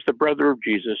 James, the brother of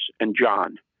Jesus, and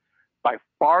John, by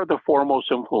far the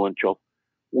foremost influential.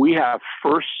 We have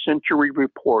first century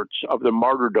reports of the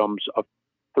martyrdoms of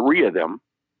three of them,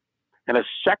 and a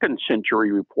second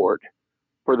century report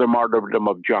for the martyrdom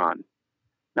of John.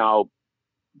 Now,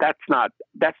 that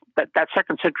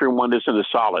second century one isn't as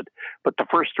solid, but the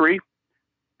first three,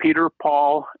 Peter,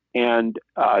 Paul, and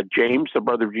James, the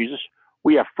brother of Jesus,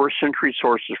 we have first century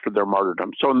sources for their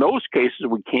martyrdom. So in those cases,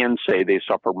 we can say they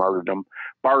suffered martyrdom.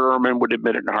 Bart Ehrman would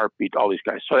admit it in a heartbeat, all these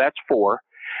guys. So that's four.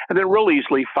 And then real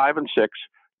easily, 5 and 6,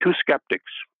 two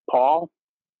skeptics. Paul,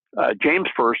 James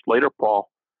first, later Paul,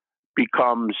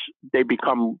 they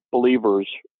become believers,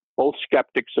 both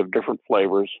skeptics of different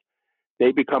flavors.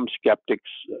 They become skeptics.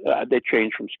 They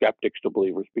change from skeptics to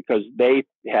believers because they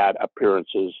had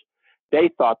appearances. They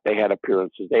thought they had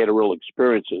appearances. They had real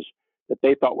experiences that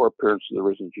they thought were appearances of the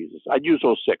risen Jesus. I'd use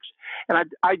those 6.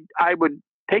 And I would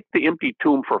take the empty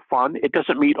tomb for fun. It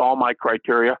doesn't meet all my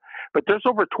criteria, but there's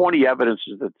over 20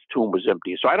 evidences that the tomb was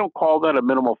empty. So I don't call that a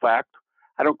minimal fact.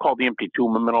 I don't call the empty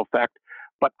tomb a minimal fact,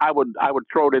 but I would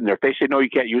throw it in there. If they say, no, you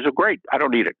can't use it, great. I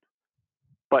don't need it.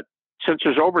 But since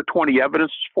there's over 20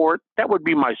 evidences for it, that would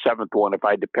be my 7th one if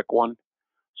I had to pick one.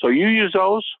 So you use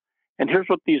those, and here's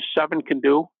what these 7 can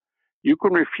do. You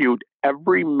can refute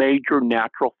every major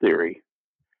natural theory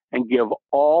and give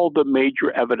all the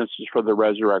major evidences for the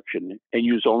resurrection and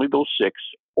use only those 6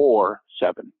 or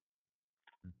 7.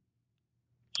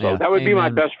 So that would be my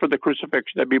best for the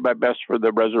crucifixion. That'd be my best for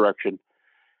the resurrection.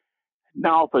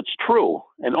 Now, if it's true,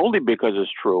 and only because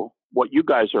it's true, what you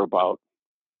guys are about,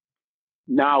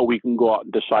 now we can go out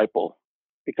and disciple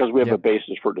because we have a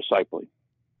basis for discipling.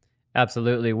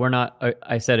 Absolutely. We're not,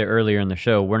 I said it earlier in the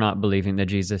show, we're not believing that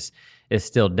Jesus is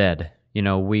still dead. You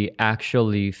know, we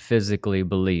actually physically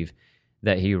believe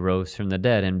that he rose from the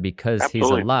dead. And because he's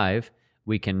alive,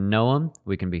 we can know him,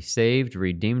 we can be saved,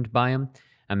 redeemed by him.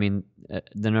 I mean,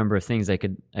 the number of things I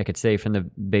could say from the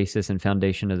basis and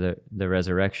foundation of the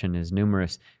resurrection is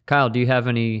numerous. Kyle, do you have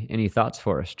any thoughts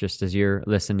for us, just as you're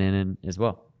listening in as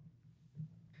well?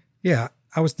 Yeah,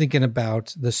 I was thinking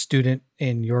about the student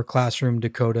in your classroom,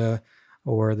 Dakota,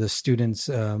 or the students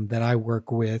that I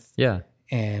work with. Yeah.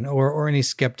 And or any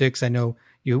skeptics. I know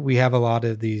we have a lot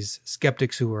of these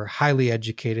skeptics who are highly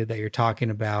educated that you're talking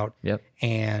about. Yep.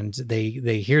 And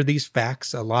they hear these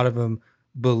facts. A lot of them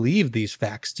believe these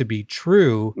facts to be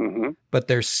true, but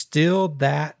there's still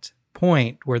that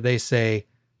point where they say,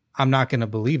 I'm not going to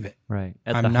believe it. Right.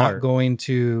 I'm not going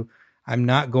to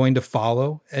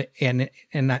follow. And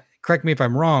correct me if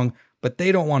I'm wrong, but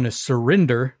they don't want to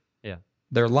surrender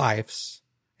their lives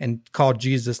and call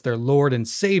Jesus their Lord and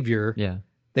Savior. Yeah.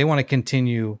 They want to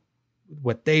continue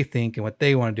what they think and what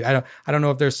they want to do. I don't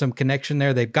know if there's some connection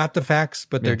there. They've got the facts,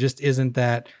 but there just isn't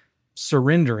that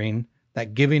surrendering,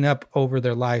 that giving up over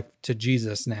their life to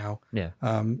Jesus now. Yeah.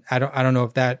 I don't know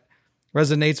if that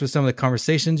resonates with some of the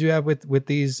conversations you have with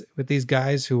these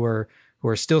guys who are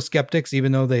still skeptics,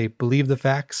 even though they believe the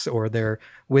facts or they're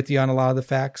with you on a lot of the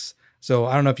facts. So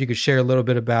I don't know if you could share a little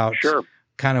bit about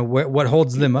kind of what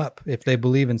holds them up if they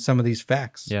believe in some of these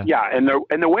facts. Yeah. And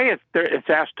the way it's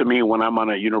asked to me when I'm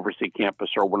on a university campus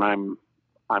or when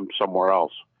I'm somewhere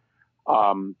else,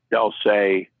 they'll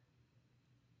say,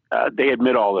 they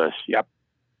admit all this. Yep.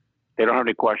 They don't have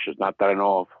any questions, not that I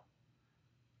know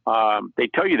of. They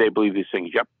tell you they believe these things.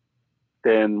 Yep.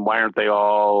 Then why aren't they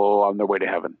all on their way to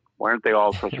heaven? Why aren't they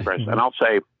all trusting Christ? And I'll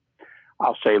say,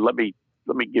 let me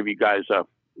give you guys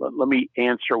let me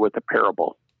answer with a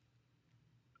parable.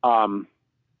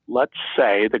 Let's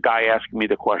say the guy asking me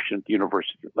the question at the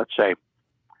university, let's say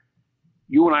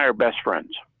you and I are best friends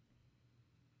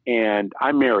and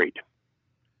I'm married.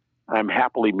 I'm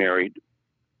happily married.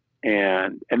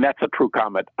 And that's a true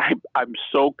comment. I'm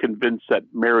so convinced that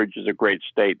marriage is a great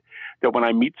state that when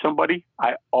I meet somebody,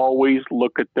 I always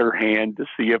look at their hand to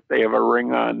see if they have a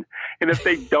ring on. And if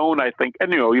they don't, I think,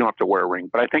 and you don't have to wear a ring,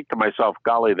 but I think to myself,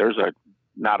 golly, there's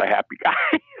not a happy guy.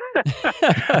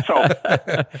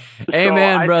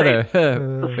 Amen,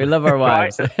 brother. We love our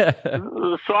wives. So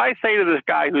I say to this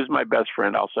guy who's my best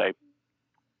friend, I'll say,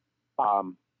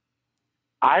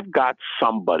 I've got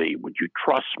somebody, would you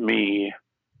trust me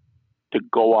to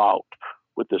go out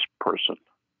with this person?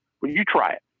 Will you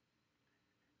try it?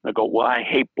 And I go, well, I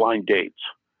hate blind dates,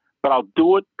 but I'll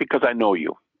do it because I know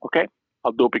you. Okay?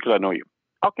 I'll do it because I know you.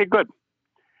 Okay, good.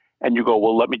 And you go,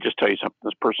 well, let me just tell you something.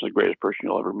 This person is the greatest person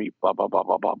you'll ever meet, blah, blah, blah,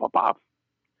 blah, blah, blah, blah.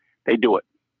 They do it.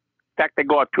 In fact, they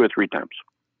go out 2 or 3 times.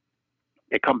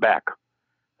 They come back.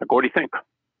 I go, what do you think?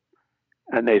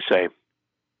 And they say,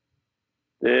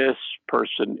 this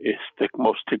person is the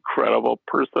most incredible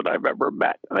person I've ever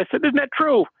met. And I said, isn't that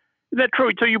true? Isn't that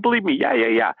true? So you believe me?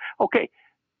 Yeah. Okay.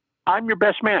 I'm your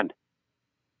best man.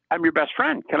 I'm your best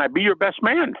friend. Can I be your best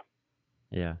man?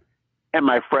 Yeah. And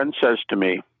my friend says to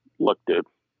me, look, dude,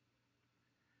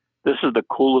 this is the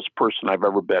coolest person I've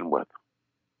ever been with.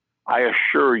 I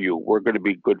assure you we're going to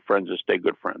be good friends and stay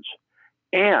good friends.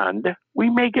 And we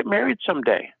may get married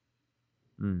someday.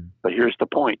 But here's the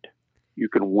point. You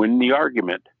can win the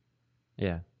argument.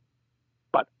 Yeah.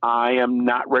 But I am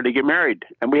not ready to get married.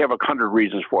 And we have 100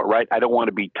 reasons for it, right? I don't want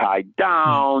to be tied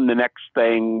down. The next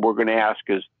thing we're going to ask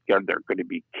is, are there going to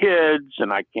be kids?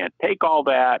 And I can't take all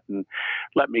that. And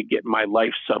let me get my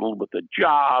life settled with a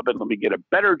job. And let me get a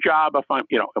better job if I'm,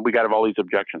 and we got to have all these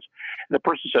objections. And the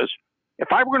person says, if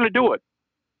I were going to do it,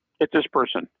 it's this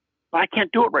person. But I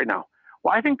can't do it right now.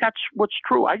 Well, I think that's what's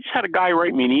true. I just had a guy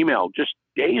write me an email just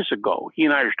days ago. He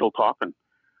and I are still talking.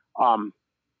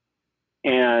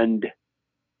 And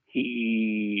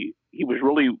he was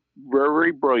really very,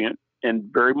 very brilliant and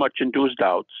very much into his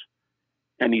doubts.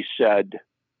 And he said,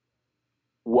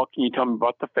 what can you tell me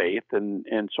about the faith? And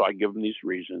so I give him these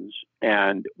reasons.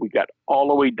 And we got all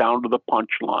the way down to the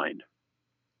punchline.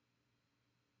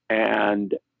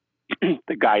 And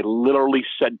the guy literally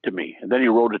said to me, and then he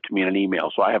wrote it to me in an email,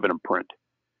 so I have it in print.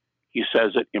 He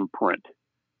says it in print.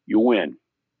 You win.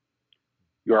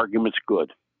 Your argument's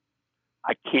good.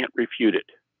 I can't refute it.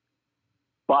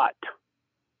 But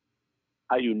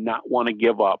I do not want to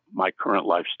give up my current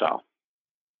lifestyle.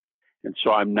 And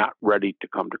so I'm not ready to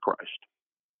come to Christ.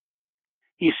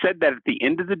 He said that at the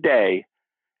end of the day,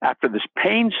 after this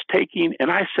painstaking, and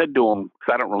I said to him,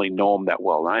 because I don't really know him that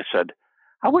well, and I said,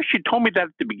 I wish you'd told me that at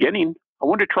the beginning. I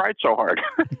wouldn't have tried so hard.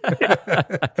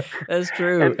 That's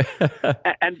true.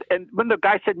 and when the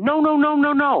guy said,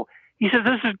 no, he says,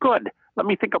 this is good. Let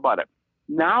me think about it.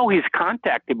 Now he's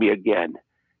contacted me again.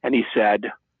 And he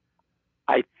said,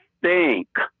 I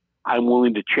I'm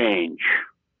willing to change.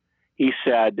 He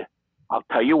said, I'll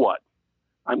tell you what,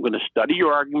 I'm going to study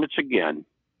your arguments again.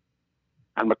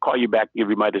 I'm going to call you back and give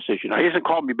you my decision. Now, he hasn't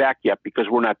called me back yet because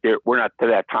we're not there. We're not to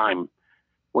that time.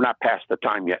 We're not past the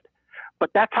time yet. But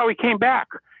that's how he came back.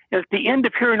 And at the end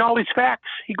of hearing all these facts,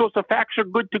 he goes, the facts are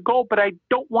good to go, but I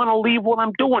don't want to leave what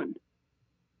I'm doing.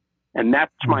 And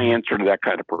that's my answer to that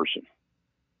kind of person.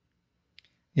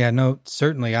 Yeah, no,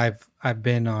 certainly. I've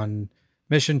been on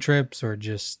mission trips or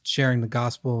just sharing the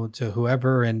gospel to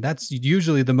whoever, and that's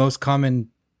usually the most common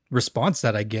response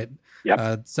that I get.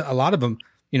 Yep. So a lot of them,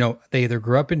 they either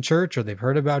grew up in church or they've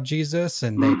heard about Jesus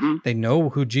and they know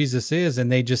who Jesus is, and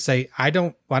they just say, I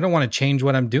don't want to change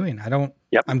what I'm doing.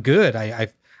 I'm good.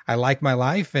 I like my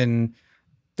life, and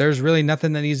there's really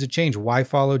nothing that needs to change. Why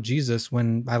follow Jesus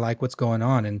when I like what's going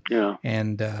on?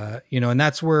 And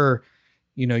that's where,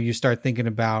 you start thinking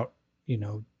about,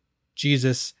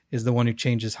 Jesus is the one who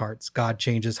changes hearts. God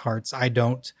changes hearts. I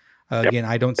don't. Again,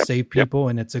 I don't save people,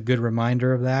 and it's a good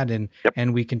reminder of that.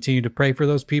 And we continue to pray for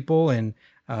those people,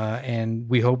 and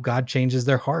we hope God changes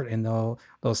their heart, and they'll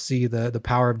see the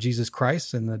power of Jesus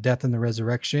Christ and the death and the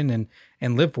resurrection,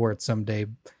 and live for it someday.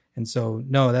 And so,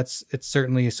 no, it's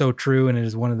certainly so true, and it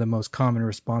is one of the most common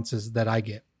responses that I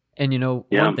get. And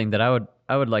one thing that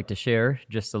I would like to share,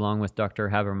 just along with Dr.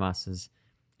 Habermas's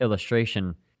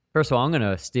illustration. First of all, I'm going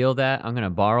to steal that. I'm going to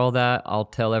borrow that. I'll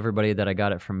tell everybody that I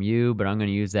got it from you, but I'm going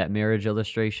to use that marriage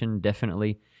illustration,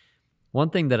 definitely. One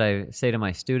thing that I say to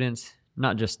my students,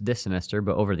 not just this semester,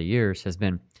 but over the years, has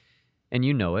been, and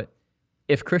you know it,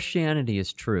 if Christianity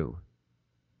is true,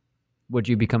 would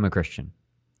you become a Christian?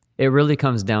 It really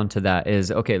comes down to that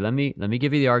is, okay, let me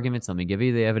give you the arguments, let me give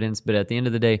you the evidence, but at the end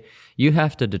of the day, you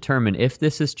have to determine if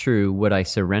this is true, would I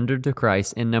surrender to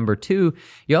Christ? And number two,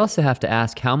 you also have to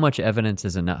ask how much evidence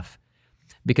is enough.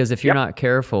 Because if you're not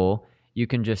careful, you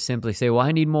can just simply say, well,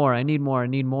 I need more. And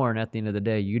at the end of the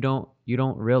day, you don't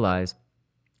realize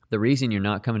the reason you're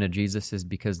not coming to Jesus is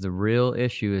because the real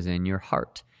issue is in your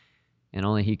heart. And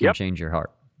only He can change your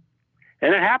heart.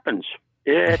 And it happens.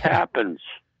 It happens.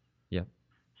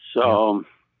 So,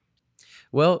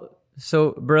 well,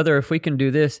 brother, if we can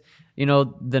do this,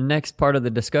 the next part of the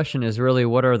discussion is really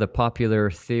what are the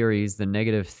popular theories, the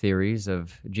negative theories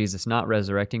of Jesus not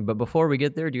resurrecting. But before we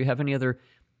get there, do you have any other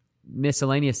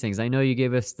miscellaneous things? I know you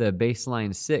gave us the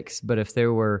baseline 6, but if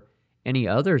there were any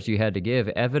others you had to give,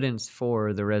 evidence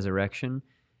for the resurrection,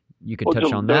 you could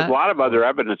touch on that. There's a lot of other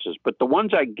evidences, but the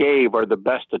ones I gave are the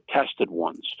best attested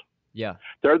ones. Yeah.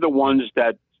 They're the ones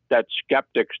that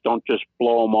skeptics don't just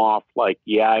blow them off like,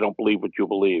 I don't believe what you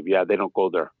believe. Yeah, they don't go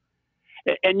there.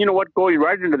 And you know what? Going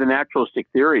right into the naturalistic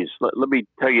theories, let me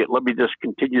just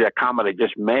continue that comment I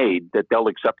just made, that they'll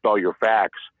accept all your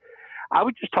facts. I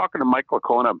was just talking to Mike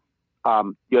Lacona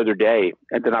the other day,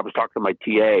 and then I was talking to my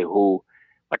TA who,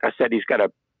 like I said,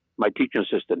 my teaching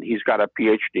assistant, he's got a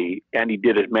PhD, and he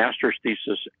did his master's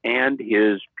thesis and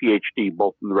his PhD,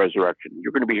 both in the resurrection.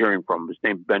 You're going to be hearing from him. His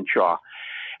name's Ben Shaw.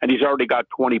 And he's already got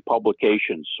 20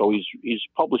 publications. So he's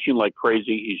publishing like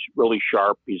crazy. He's really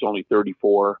sharp. He's only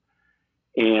 34.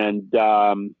 And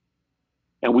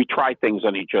we try things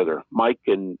on each other, Mike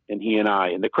and he and I.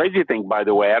 And the crazy thing, by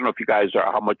the way, I don't know if you guys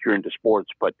how much you're into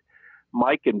sports, but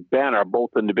Mike and Ben are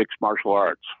both in the mixed martial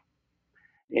arts.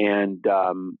 And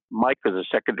Mike is a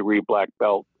second-degree black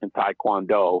belt in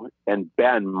Taekwondo. And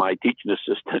Ben, my teaching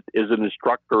assistant, is an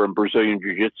instructor in Brazilian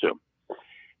Jiu-Jitsu.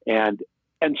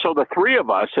 And so the three of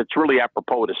us, it's really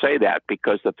apropos to say that,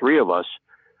 because the three of us,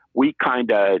 we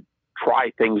kind of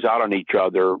try things out on each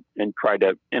other and try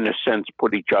to, in a sense,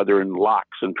 put each other in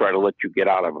locks and try to let you get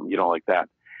out of them, like that.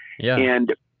 Yeah.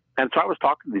 And so I was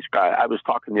talking to these guys. I was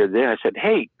talking the other day, and I said,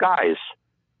 hey, guys,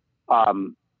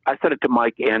 I said it to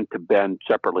Mike and to Ben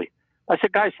separately. I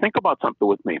said, guys, think about something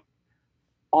with me.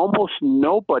 Almost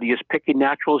nobody is picking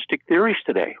naturalistic theories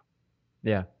today.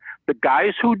 Yeah. The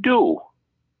guys who do.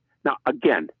 Now,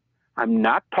 again, I'm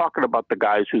not talking about the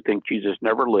guys who think Jesus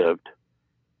never lived,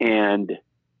 and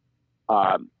they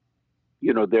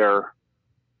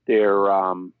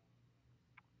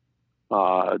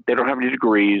don't have any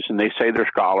degrees, and they say they're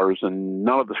scholars, and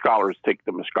none of the scholars take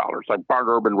them as scholars. Like Bart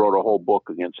Ehrman wrote a whole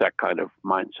book against that kind of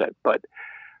mindset. But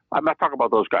I'm not talking about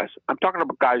those guys. I'm talking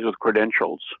about guys with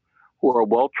credentials who are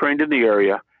well trained in the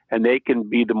area, and they can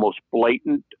be the most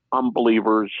blatant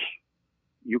unbelievers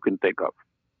you can think of.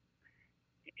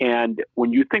 And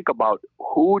when you think about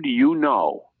who do you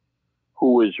know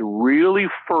who is really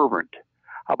fervent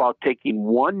about taking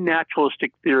one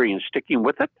naturalistic theory and sticking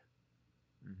with it,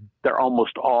 they're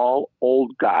almost all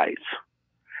old guys.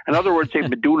 In other words, they've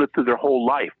been doing it through their whole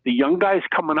life. The young guys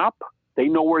coming up, they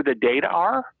know where the data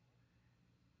are,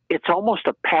 it's almost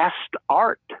a past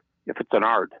art, if it's an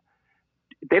art.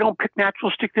 They don't pick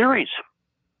naturalistic theories.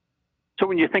 So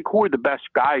when you think who are the best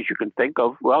guys you can think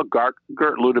of, well, Gert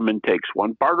Ludemann takes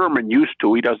one. Bart Ehrman used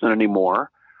to. He doesn't anymore.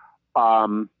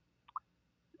 Dom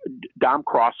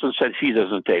Crossan says he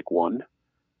doesn't take one.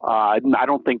 I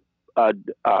don't think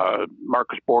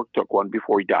Marcus Borg took one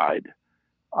before he died.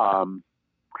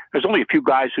 There's only a few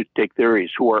guys who take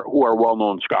theories who are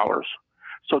well-known scholars.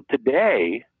 So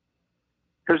today,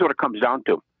 here's what it comes down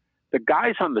to. The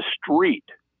guys on the street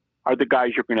are the guys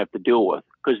you're going to have to deal with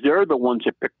because they're the ones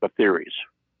that pick the theories,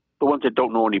 the ones that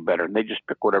don't know any better, and they just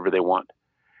pick whatever they want.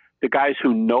 The guys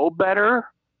who know better,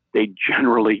 they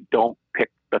generally don't pick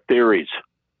the theories.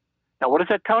 Now, what does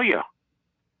that tell you?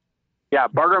 Yeah,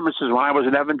 Bart Ehrman says, when I was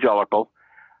an evangelical,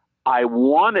 I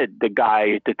wanted the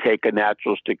guy to take a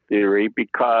naturalistic theory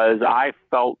because I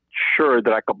felt sure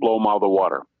that I could blow him out of the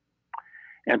water.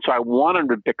 And so I wanted him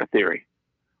to pick a theory.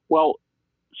 Well,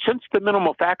 since the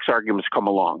minimal facts arguments come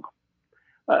along,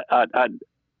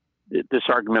 this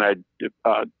argument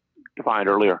I defined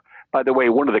earlier, by the way,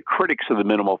 one of the critics of the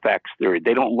minimal facts theory,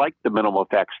 they don't like the minimal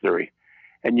facts theory.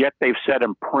 And yet they've said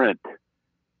in print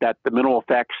that the minimal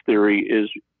facts theory is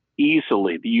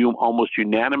easily the almost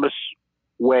unanimous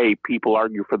way people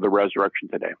argue for the resurrection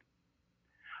today.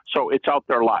 So it's out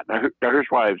there a lot. Now here's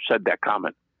why I've said that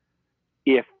comment.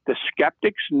 If the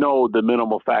skeptics know the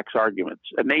minimal facts arguments,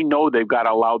 and they know they've got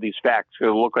to allow these facts,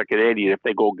 it'll look like an idiot if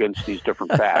they go against these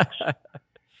different facts,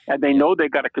 and they know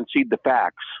they've got to concede the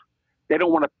facts, they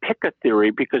don't want to pick a theory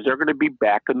because they're going to be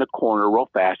back in the corner real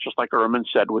fast, just like Ehrman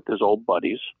said with his old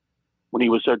buddies when he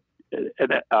was an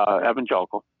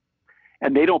evangelical.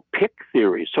 And they don't pick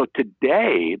theories. So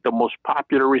today, the most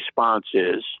popular response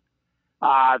is,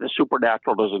 the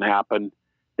supernatural doesn't happen.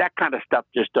 That kind of stuff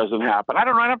just doesn't happen. I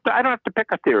don't have to pick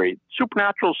a theory.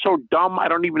 Supernatural is so dumb, I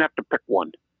don't even have to pick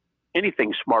one.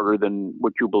 Anything smarter than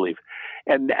what you believe.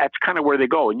 And that's kind of where they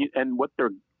go. And what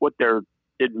they're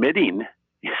admitting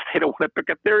is they don't want to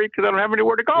pick a theory because they don't have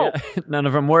anywhere to go. Yeah, none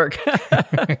of them work.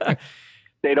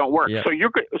 They don't work. Yeah.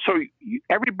 So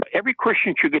every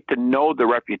Christian should get to know the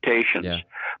refutations,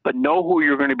 but know who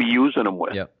you're going to be using them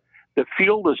with. Yep. The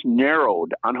field is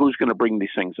narrowed on who's going to bring these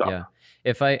things up. Yeah.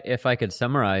 If I could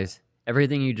summarize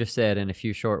everything you just said in a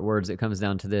few short words, it comes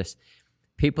down to this.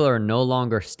 People are no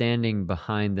longer standing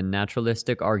behind the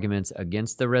naturalistic arguments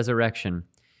against the resurrection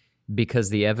because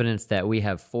the evidence that we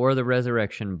have for the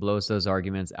resurrection blows those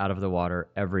arguments out of the water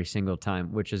every single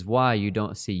time, which is why you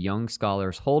don't see young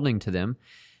scholars holding to them.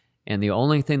 And the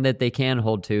only thing that they can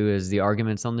hold to is the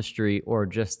arguments on the street or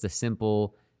just the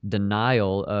simple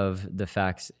denial of the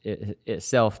facts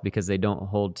itself because they don't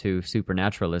hold to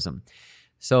supernaturalism.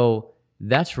 So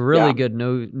that's really good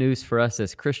news for us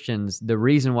as Christians. The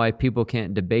reason why people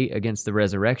can't debate against the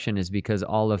resurrection is because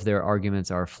all of their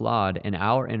arguments are flawed, and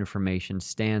our information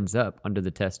stands up under the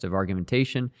test of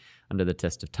argumentation, under the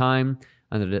test of time,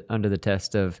 under the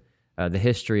test of the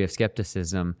history of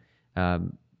skepticism.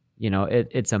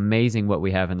 It's amazing what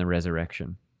we have in the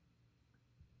resurrection.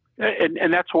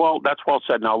 And that's well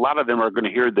said. Now, a lot of them are going to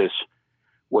hear this,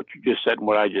 what you just said and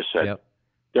what I just said. Yep.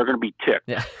 They're going to be ticked.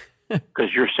 Yeah.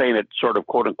 Because you're saying it sort of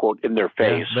quote unquote in their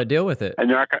face, but deal with it, and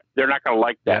they're not going to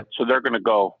like that. Yep. So they're going to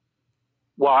go,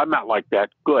 "Well, I'm not like that.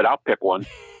 Good, I'll pick one."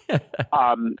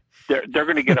 They're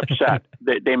going to get upset.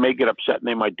 They may get upset, and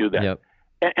they might do that. Yep.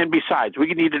 And besides, we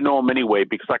need to know them anyway,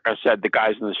 because, like I said, the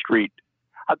guys in the street.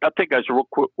 I'll take as a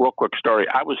real quick story.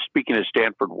 I was speaking at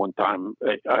Stanford one time.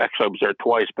 Actually, I was there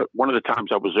twice, but one of the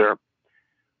times I was there,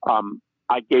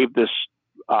 I gave this.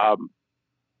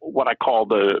 What I call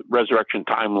the resurrection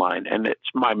timeline, and it's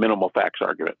my minimal facts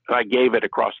argument. And I gave it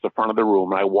across the front of the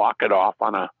room, and I walk it off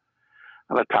on a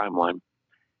timeline.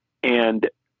 And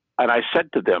I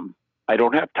said to them, I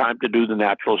don't have time to do the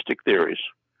naturalistic theories,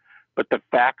 but the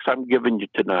facts I'm giving you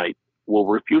tonight will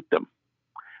refute them.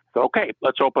 So, okay,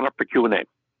 let's open up for Q&A. And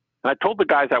I told the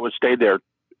guys I would stay there.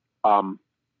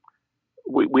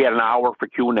 We had an hour for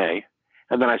Q&A.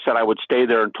 And then I said I would stay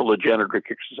there until the janitor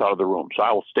kicks us out of the room. So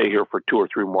I will stay here for 2 or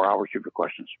 3 more hours of your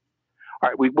questions. All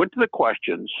right, we went to the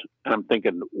questions, and I'm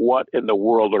thinking, what in the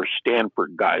world are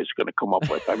Stanford guys going to come up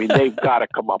with? I mean, they've got to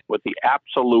come up with the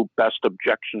absolute best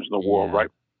objections in the world, right?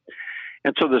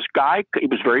 And so this guy, he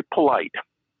was very polite,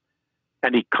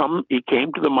 and he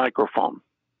came to the microphone,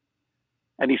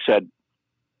 and he said,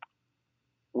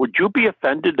 would you be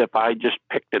offended if I just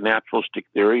picked a naturalistic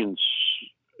theory and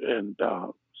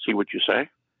see what you say?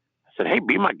 I said, hey,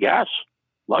 be my guest.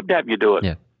 Love to have you do it.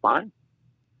 Yeah. Fine.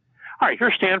 All right,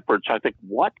 here's Stanford. So I think,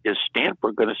 what is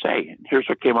Stanford going to say? And here's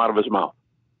what came out of his mouth.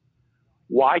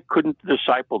 Why couldn't the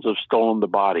disciples have stolen the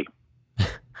body?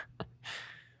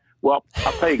 Well,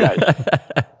 I'll tell you guys,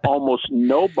 almost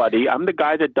nobody. I'm the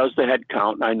guy that does the head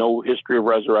count, and I know history of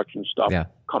resurrection stuff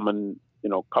coming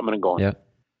and going. Yeah.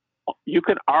 You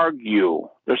can argue.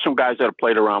 There's some guys that have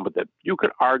played around with it. You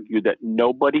could argue that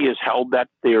nobody has held that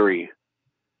theory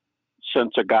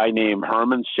since a guy named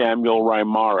Hermann Samuel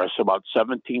Reimarus about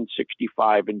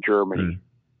 1765 in Germany.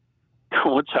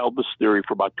 No one's held this theory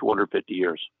for about 250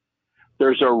 years.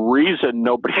 There's a reason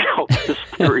nobody held this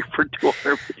theory for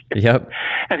 250 years. Yep.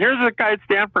 And here's a guy at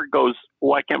Stanford goes,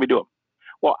 why can't we do it?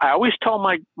 Well, I always tell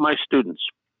my students,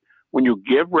 when you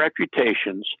give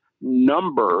refutations,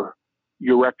 number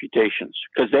your refutations,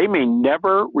 because they may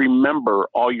never remember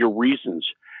all your reasons,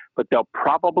 but they'll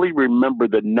probably remember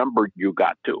the number you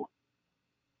got to.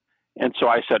 And so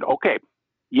I said, okay,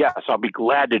 yes, I'll be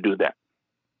glad to do that.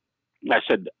 And I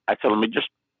said, let me just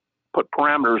put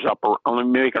parameters up, or let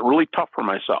me make it really tough for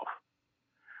myself.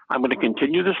 I'm going to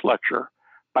continue this lecture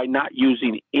by not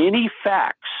using any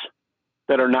facts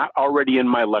that are not already in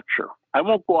my lecture. I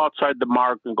won't go outside the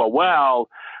mark and go, well,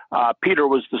 Peter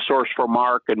was the source for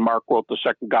Mark, and Mark wrote the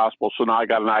second gospel, so now I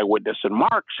got an eyewitness. And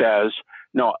Mark says,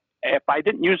 no, if I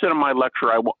didn't use it in my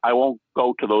lecture, I won't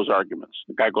go to those arguments.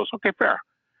 The guy goes, okay, fair.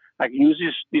 I can use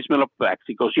these minimal facts.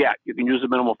 He goes, yeah, you can use the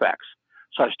minimal facts.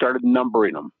 So I started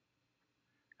numbering them.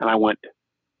 And I went,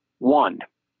 1,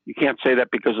 you can't say that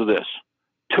because of this.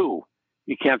 2,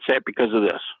 you can't say it because of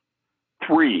this.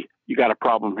 3, you got a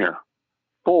problem here.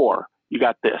 4, you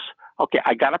got this. Okay,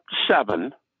 I got up to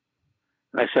 7.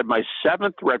 And I said, my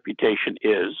 7th refutation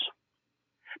is,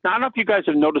 now I don't know if you guys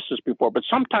have noticed this before, but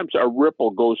sometimes a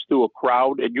ripple goes through a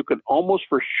crowd and you can almost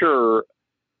for sure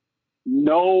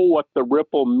know what the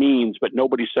ripple means, but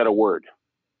nobody said a word.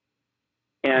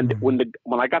 And when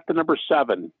I got the number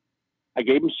 7, I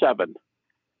gave him 7,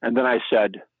 and then I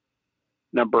said,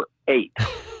 number 8.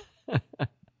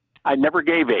 I never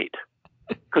gave 8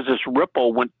 because this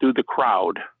ripple went through the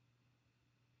crowd,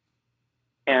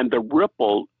 and the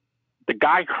ripple, the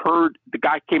guy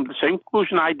came to the same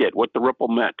conclusion I did, what the ripple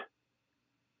meant.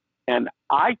 And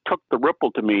I took the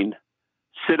ripple to mean,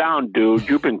 sit down, dude,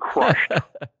 you've been crushed.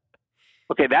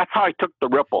 Okay, that's how I took the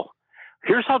ripple.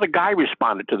 Here's how the guy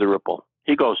responded to the ripple.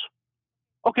 He goes,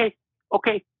 okay,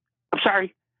 I'm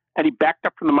sorry. And he backed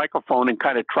up from the microphone and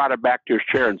kind of trotted back to his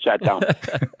chair and sat down.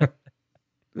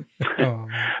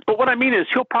 But what I mean is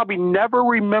he'll probably never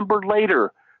remember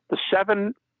later the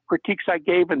 7 critiques I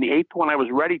gave and the 8th one I was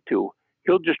ready to.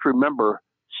 He'll just remember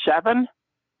 7,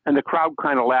 and the crowd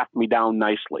kind of laughed me down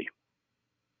nicely.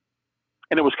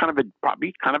 And it was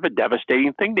probably kind of a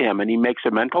devastating thing to him. And he makes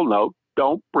a mental note,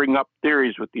 don't bring up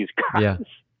theories with these guys. Yeah.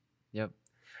 Yep.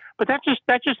 But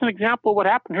that's just an example of what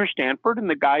happened here at Stanford, and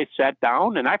the guy sat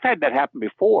down, and I've had that happen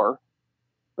before,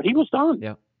 but he was done.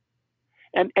 Yeah.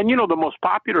 And the most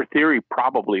popular theory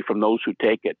probably from those who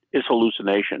take it is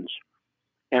hallucinations.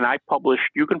 And I published,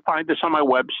 you can find this on my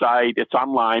website. It's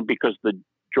online because the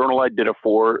journal I did it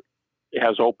for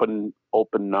has open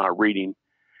reading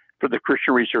for the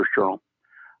Christian Research Journal.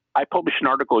 I published an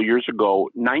article years ago,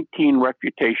 19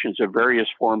 refutations of various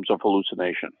forms of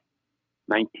hallucination.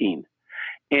 19.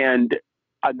 And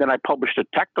then I published a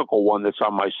technical one that's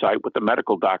on my site with the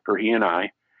medical doctor, he and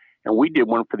I. And we did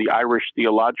one for the Irish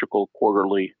Theological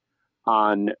Quarterly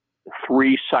on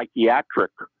 3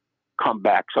 psychiatric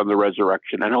comebacks on the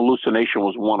resurrection, and hallucination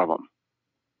was one of them.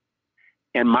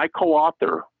 And my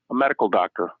co-author, a medical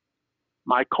doctor,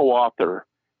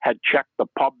 had checked the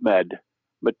PubMed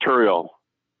material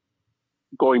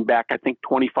going back, I think,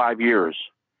 25 years.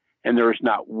 And there is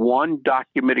not one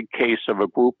documented case of a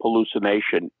group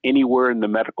hallucination anywhere in the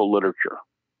medical literature.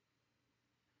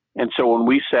 And so when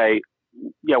we say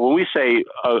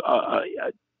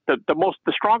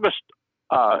the strongest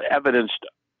evidence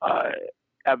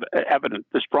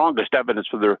evidence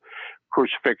for the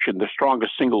crucifixion, the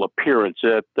strongest single appearance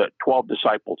that the 12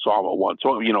 disciples saw him at once.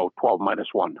 So 12 minus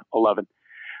 1, 11.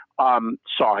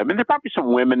 Saw him, and there are probably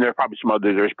some women. There are probably some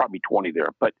other. There's probably 20 there,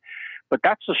 but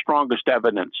that's the strongest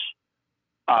evidence.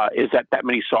 Is that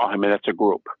many saw him, and that's a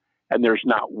group. And there's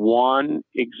not one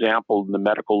example in the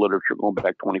medical literature going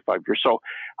back 25 years. So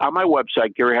on my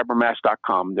website,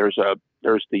 GaryHabermas.com, there's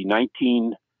the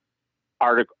 19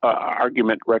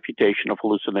 argument refutation of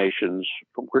hallucinations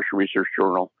from Christian Research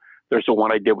Journal. There's the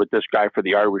one I did with this guy for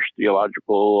the Irish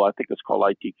Theological, I think it's called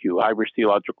ITQ, Irish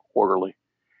Theological Quarterly.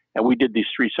 And we did these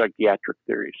 3 psychiatric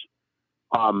theories.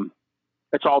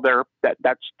 It's all there.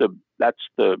 That's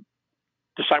the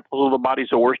disciples of the body is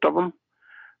the worst of them.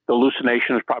 The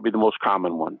hallucination is probably the most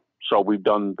common one. So we've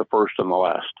done the first and the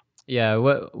last. Yeah,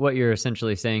 what you're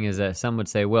essentially saying is that some would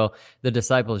say, well, the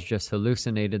disciples just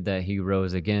hallucinated that he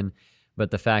rose again.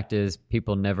 But the fact is,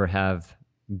 people never have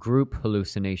group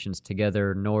hallucinations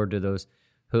together, nor do those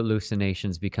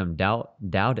hallucinations become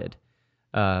doubted.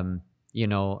 You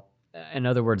know, in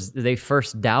other words, they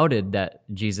first doubted that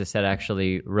Jesus had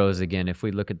actually rose again. If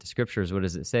we look at the scriptures, what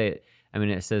does it say? I mean,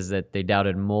 it says that they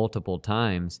doubted multiple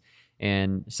times.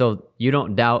 And so you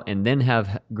don't doubt and then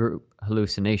have group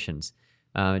hallucinations.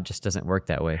 It just doesn't work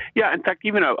that way. Yeah, in fact,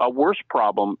 even a worse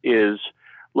problem is,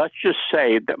 let's just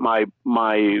say that my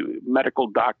medical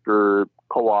doctor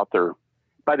co-author.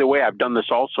 By the way, I've done this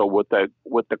also with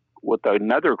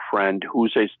another friend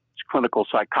who's a clinical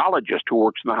psychologist who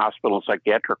works in the hospital and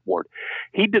psychiatric ward.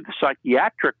 He did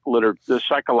the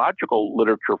psychological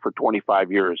literature for 25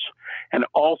 years, and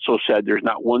also said there's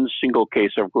not one single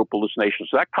case of group hallucination.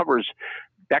 So that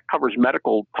covers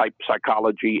medical type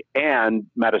psychology and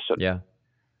medicine. Yeah.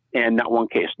 And not one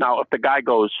case. Now, if the guy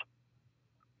goes,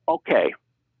 okay,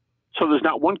 so there's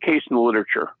not one case in the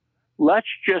literature. Let's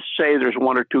just say there's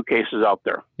one or two cases out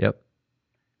there. Yep.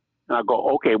 And I'll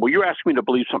go, okay, well, you're asking me to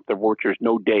believe something for which there's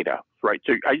no data, right?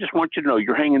 So I just want you to know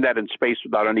you're hanging that in space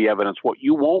without any evidence. What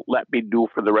you won't let me do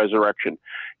for the resurrection,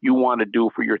 you want to do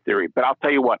for your theory. But I'll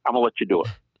tell you what, I'm going to let you do it.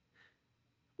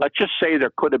 Let's just say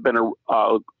there could have been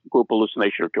a group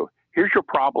hallucination or two. Here's your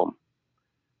problem.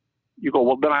 You go,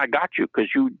 well, then I got you because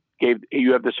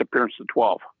you have this appearance of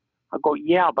 12. I go,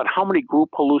 yeah, but how many group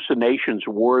hallucinations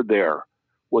were there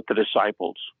with the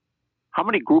disciples? How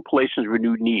many group hallucinations would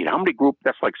you need?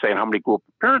 That's like saying how many group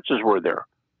appearances were there?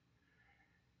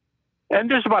 And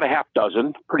there's about a half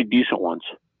dozen pretty decent ones.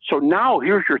 So now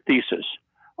here's your thesis.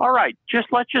 All right,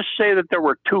 let's just say that there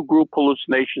were 2 group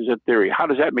hallucinations in theory. How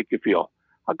does that make you feel?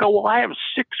 I go, well, I have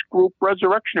 6 group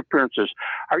resurrection appearances.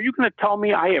 Are you going to tell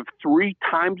me I have 3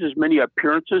 times as many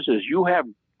appearances as you have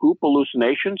group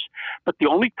hallucinations, but the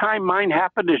only time mine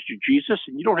happened is to Jesus,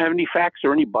 and you don't have any facts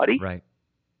or anybody? Right.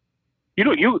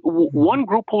 One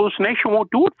group hallucination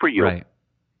won't do it for you. Right.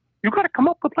 You got to come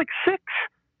up with like 6,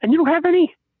 and you don't have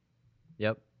any.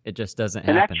 Yep. It just doesn't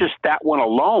and happen. That's just that one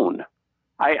alone.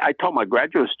 I tell my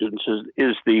graduate students,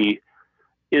 is the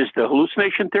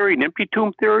hallucination theory an empty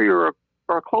tomb theory or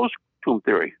a closed tomb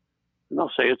theory? And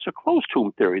they'll say it's a closed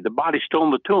tomb theory. The body's still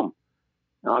in the tomb.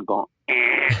 And I'll go,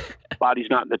 body's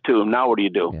not in the tomb. Now what do you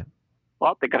do? Yeah.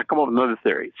 Well, they got to come up with another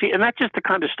theory. See, and that's just the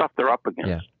kind of stuff they're up against.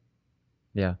 Yeah.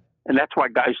 Yeah. And that's why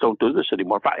guys don't do this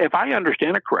anymore. If I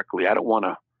understand it correctly, I don't want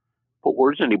to put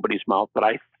words in anybody's mouth, but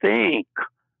I think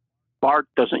Bart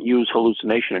doesn't use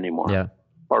hallucination anymore. Yeah.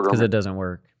 Because it doesn't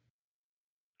work.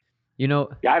 You know,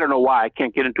 yeah, I don't know why. I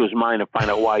can't get into his mind and find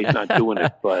out why he's not doing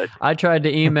it. But I tried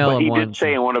to email him once. He did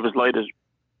say in one of his latest.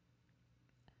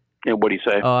 And what did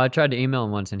he say? Oh, I tried to email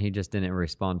him once, and he just didn't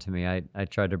respond to me. I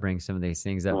tried to bring some of these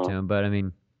things up to him, but I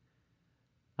mean,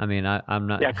 I'm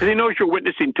not. Yeah, because he knows you're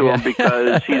witnessing to him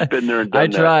because he's been there and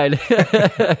done that.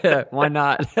 I tried. Why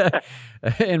not?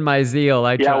 In my zeal,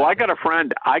 I tried. Yeah, well, I got a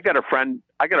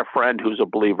friend who's a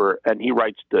believer, and he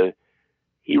writes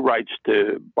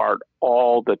to Bart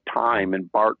all the time,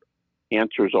 and Bart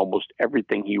answers almost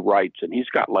everything he writes, and he's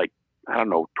got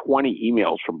 20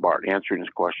 emails from Bart answering his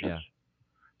questions. Yeah.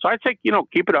 So I'd say,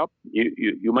 keep it up.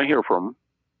 You may hear from him.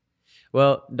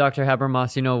 Well, Dr.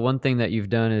 Habermas, one thing that you've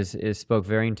done is spoke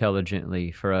very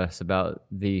intelligently for us about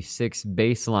the 6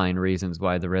 baseline reasons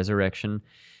why the resurrection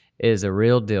is a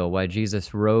real deal, why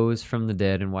Jesus rose from the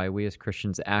dead, and why we as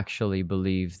Christians actually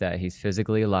believe that he's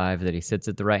physically alive, that he sits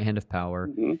at the right hand of power,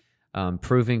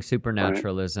 proving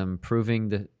supernaturalism,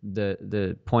 proving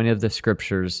the point of the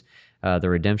scriptures, the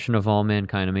redemption of all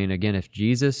mankind. I mean, again, if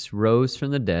Jesus rose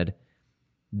from the dead,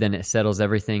 then it settles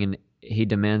everything, and he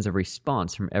demands a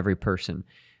response from every person.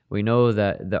 We know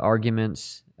that the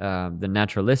arguments, the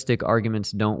naturalistic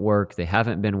arguments don't work. They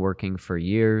haven't been working for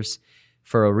years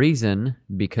for a reason,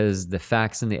 because the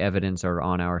facts and the evidence are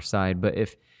on our side. But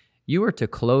if you were to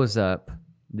close up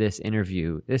this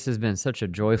interview, this has been such a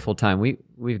joyful time.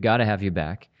 We've got to have you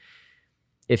back.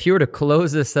 If you were to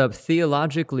close this up,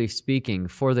 theologically speaking,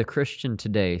 for the Christian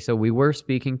today, so we were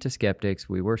speaking to skeptics,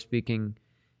 we were speaking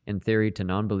in theory to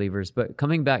non-believers, but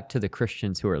coming back to the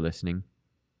Christians who are listening,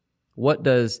 what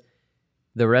does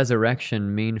the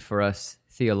resurrection mean for us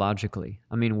theologically?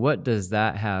 I mean, what does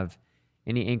that have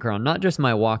any anchor on? Not just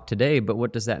my walk today, but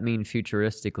what does that mean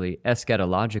futuristically,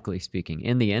 eschatologically speaking?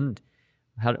 In the end,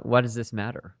 why does this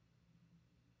matter?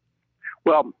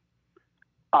 Well,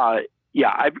 I've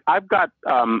got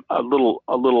a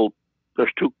little.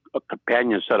 There's 2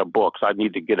 companion set of books. I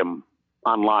need to get them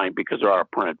online because they're out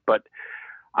of print, but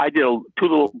I did 2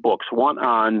 little books, one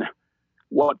on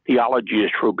what theology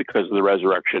is true because of the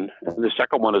resurrection, and the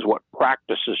second one is what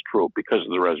practice is true because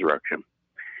of the resurrection.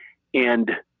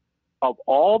 And of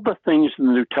all the things in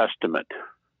the New Testament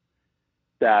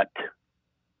that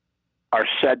are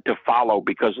said to follow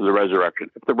because of the resurrection.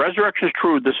 If the resurrection is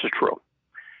true, this is true,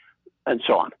 and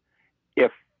so on.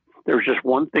 If there's just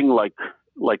one thing like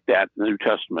that in the New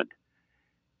Testament,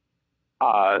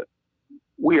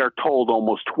 we are told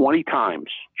almost 20 times,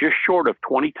 just short of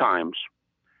 20 times,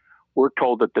 we're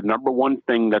told that the number one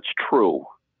thing that's true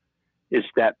is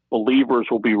that believers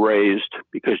will be raised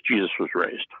because Jesus was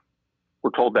raised.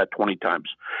 We're told that 20 times.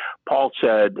 Paul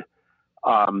said,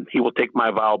 he will take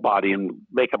my vile body and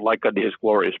make it like unto his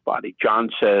glorious body. John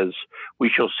says, we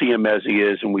shall see him as he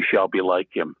is and we shall be like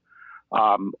him.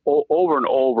 Over and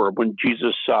over, when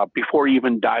Jesus, before he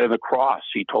even died on the cross,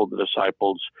 he told the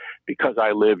disciples, because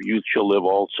I live, you shall live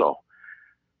also.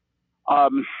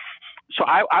 So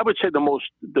I would say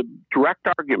the direct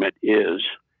argument is,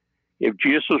 if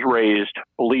Jesus was raised,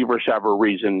 believers have a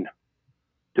reason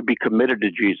to be committed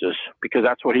to Jesus, because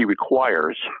that's what he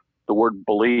requires. The word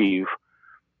believe,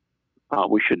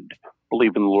 we should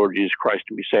believe in the Lord Jesus Christ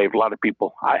and be saved. A lot of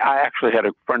people, I actually had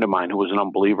a friend of mine who was an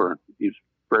unbeliever. He's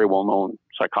a very well-known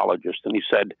psychologist, and he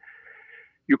said,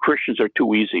 you Christians are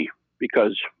too easy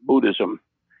because Buddhism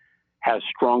has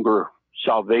stronger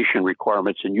salvation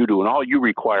requirements than you do, and all you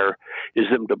require is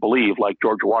them to believe, like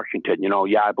George Washington.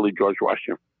 I believe George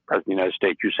Washington, President of the United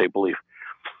States, you say believe.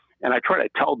 And I try to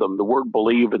tell them the word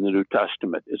believe in the New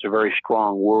Testament is a very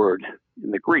strong word.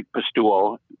 In the Greek,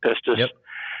 pistuo, pistis, Yep.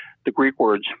 The Greek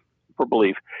words for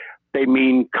believe, they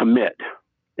mean commit.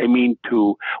 They mean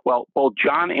to, both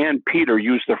John and Peter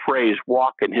use the phrase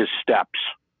walk in his steps.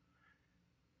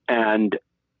 And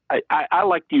I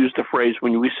like to use the phrase,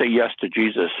 when we say yes to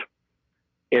Jesus,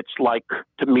 it's like,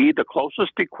 to me, the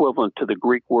closest equivalent to the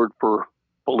Greek word for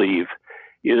believe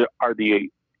are the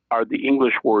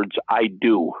English words I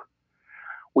do.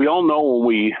 We all know when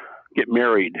we get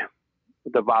married,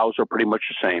 the vows are pretty much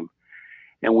the same.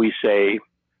 And we say,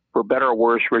 for better or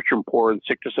worse, rich and poor, in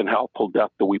sickness and health, till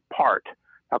death do we part.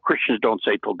 Now, Christians don't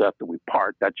say till death do we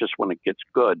part. That's just when it gets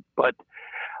good. But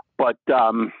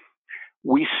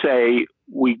we say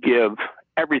we give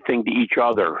everything to each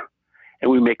other,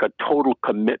 and we make a total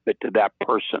commitment to that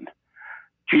person.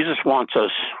 Jesus wants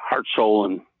us heart, soul,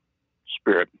 and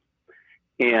spirit.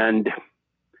 And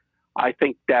I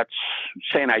think that's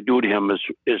saying I do to him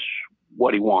is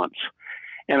what he wants.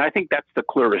 And I think that's the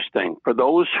clearest thing. For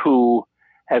those who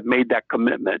have made that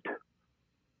commitment,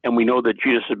 and we know that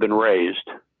Jesus has been raised,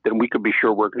 then we can be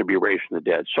sure we're going to be raised from the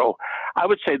dead. So I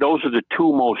would say those are the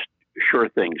two most sure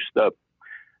things. Because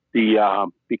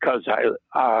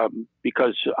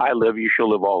I live, you shall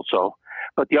live also.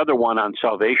 But the other one on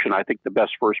salvation, I think the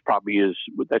best verse probably is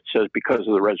that says, because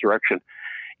of the resurrection,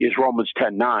 is Romans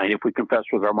 10:9. If we confess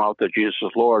with our mouth that Jesus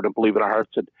is Lord and believe in our hearts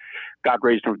that God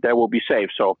raised him from the dead, we'll be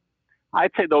saved. So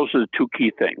I'd say those are the two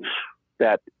key things,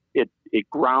 that it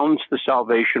grounds the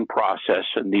salvation process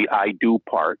and the I do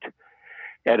part,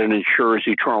 and it ensures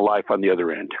eternal life on the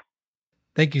other end.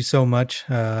 Thank you so much,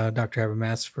 Dr.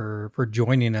 Habermas, for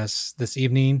joining us this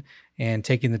evening and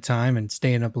taking the time and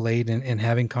staying up late and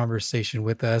having conversation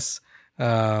with us.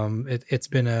 It's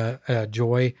been a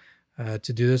joy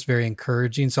to do this, very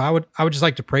encouraging. So I would just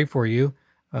like to pray for you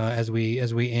as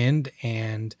we end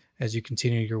and as you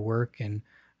continue your work, and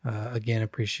again,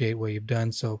 appreciate what you've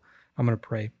done. So I'm going to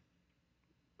pray.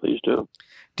 Please do.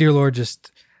 Dear Lord,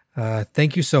 just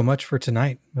thank you so much for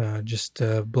tonight. Just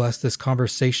bless this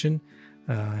conversation.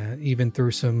 Even through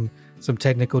some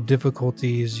technical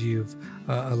difficulties, you've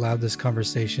allowed this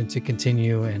conversation to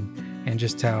continue, and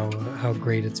just how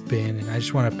great it's been. And I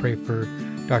just want to pray for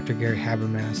Dr. Gary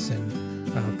Habermas.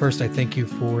 And first, I thank you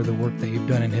for the work that you've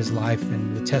done in his life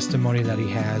and the testimony that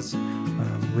he has,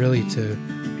 really to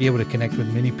be able to connect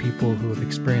with many people who have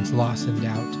experienced loss and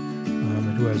doubt,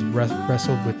 and who has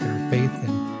wrestled with their faith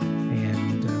and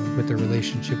with their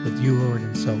relationship with you, Lord.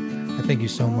 And so I thank you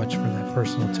so much for that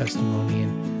personal testimony,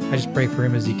 and I just pray for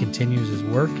him as he continues his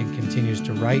work and continues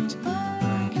to write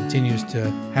and continues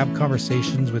to have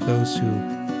conversations with those who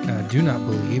do not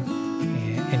believe,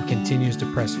 and continues to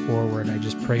press forward. I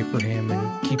just pray for him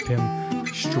and keep him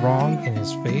strong in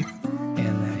his faith,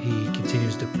 and that he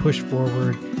continues to push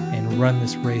forward and run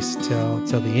this race till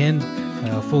the end,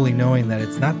 fully knowing that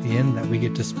it's not the end, that we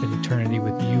get to spend eternity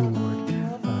with you, Lord,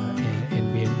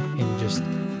 and just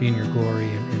be in your glory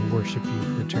and worship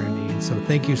you for eternity. And so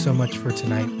thank you so much for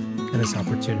tonight and this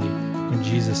opportunity. In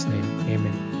Jesus' name,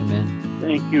 amen. Amen.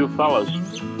 Thank you, fellas.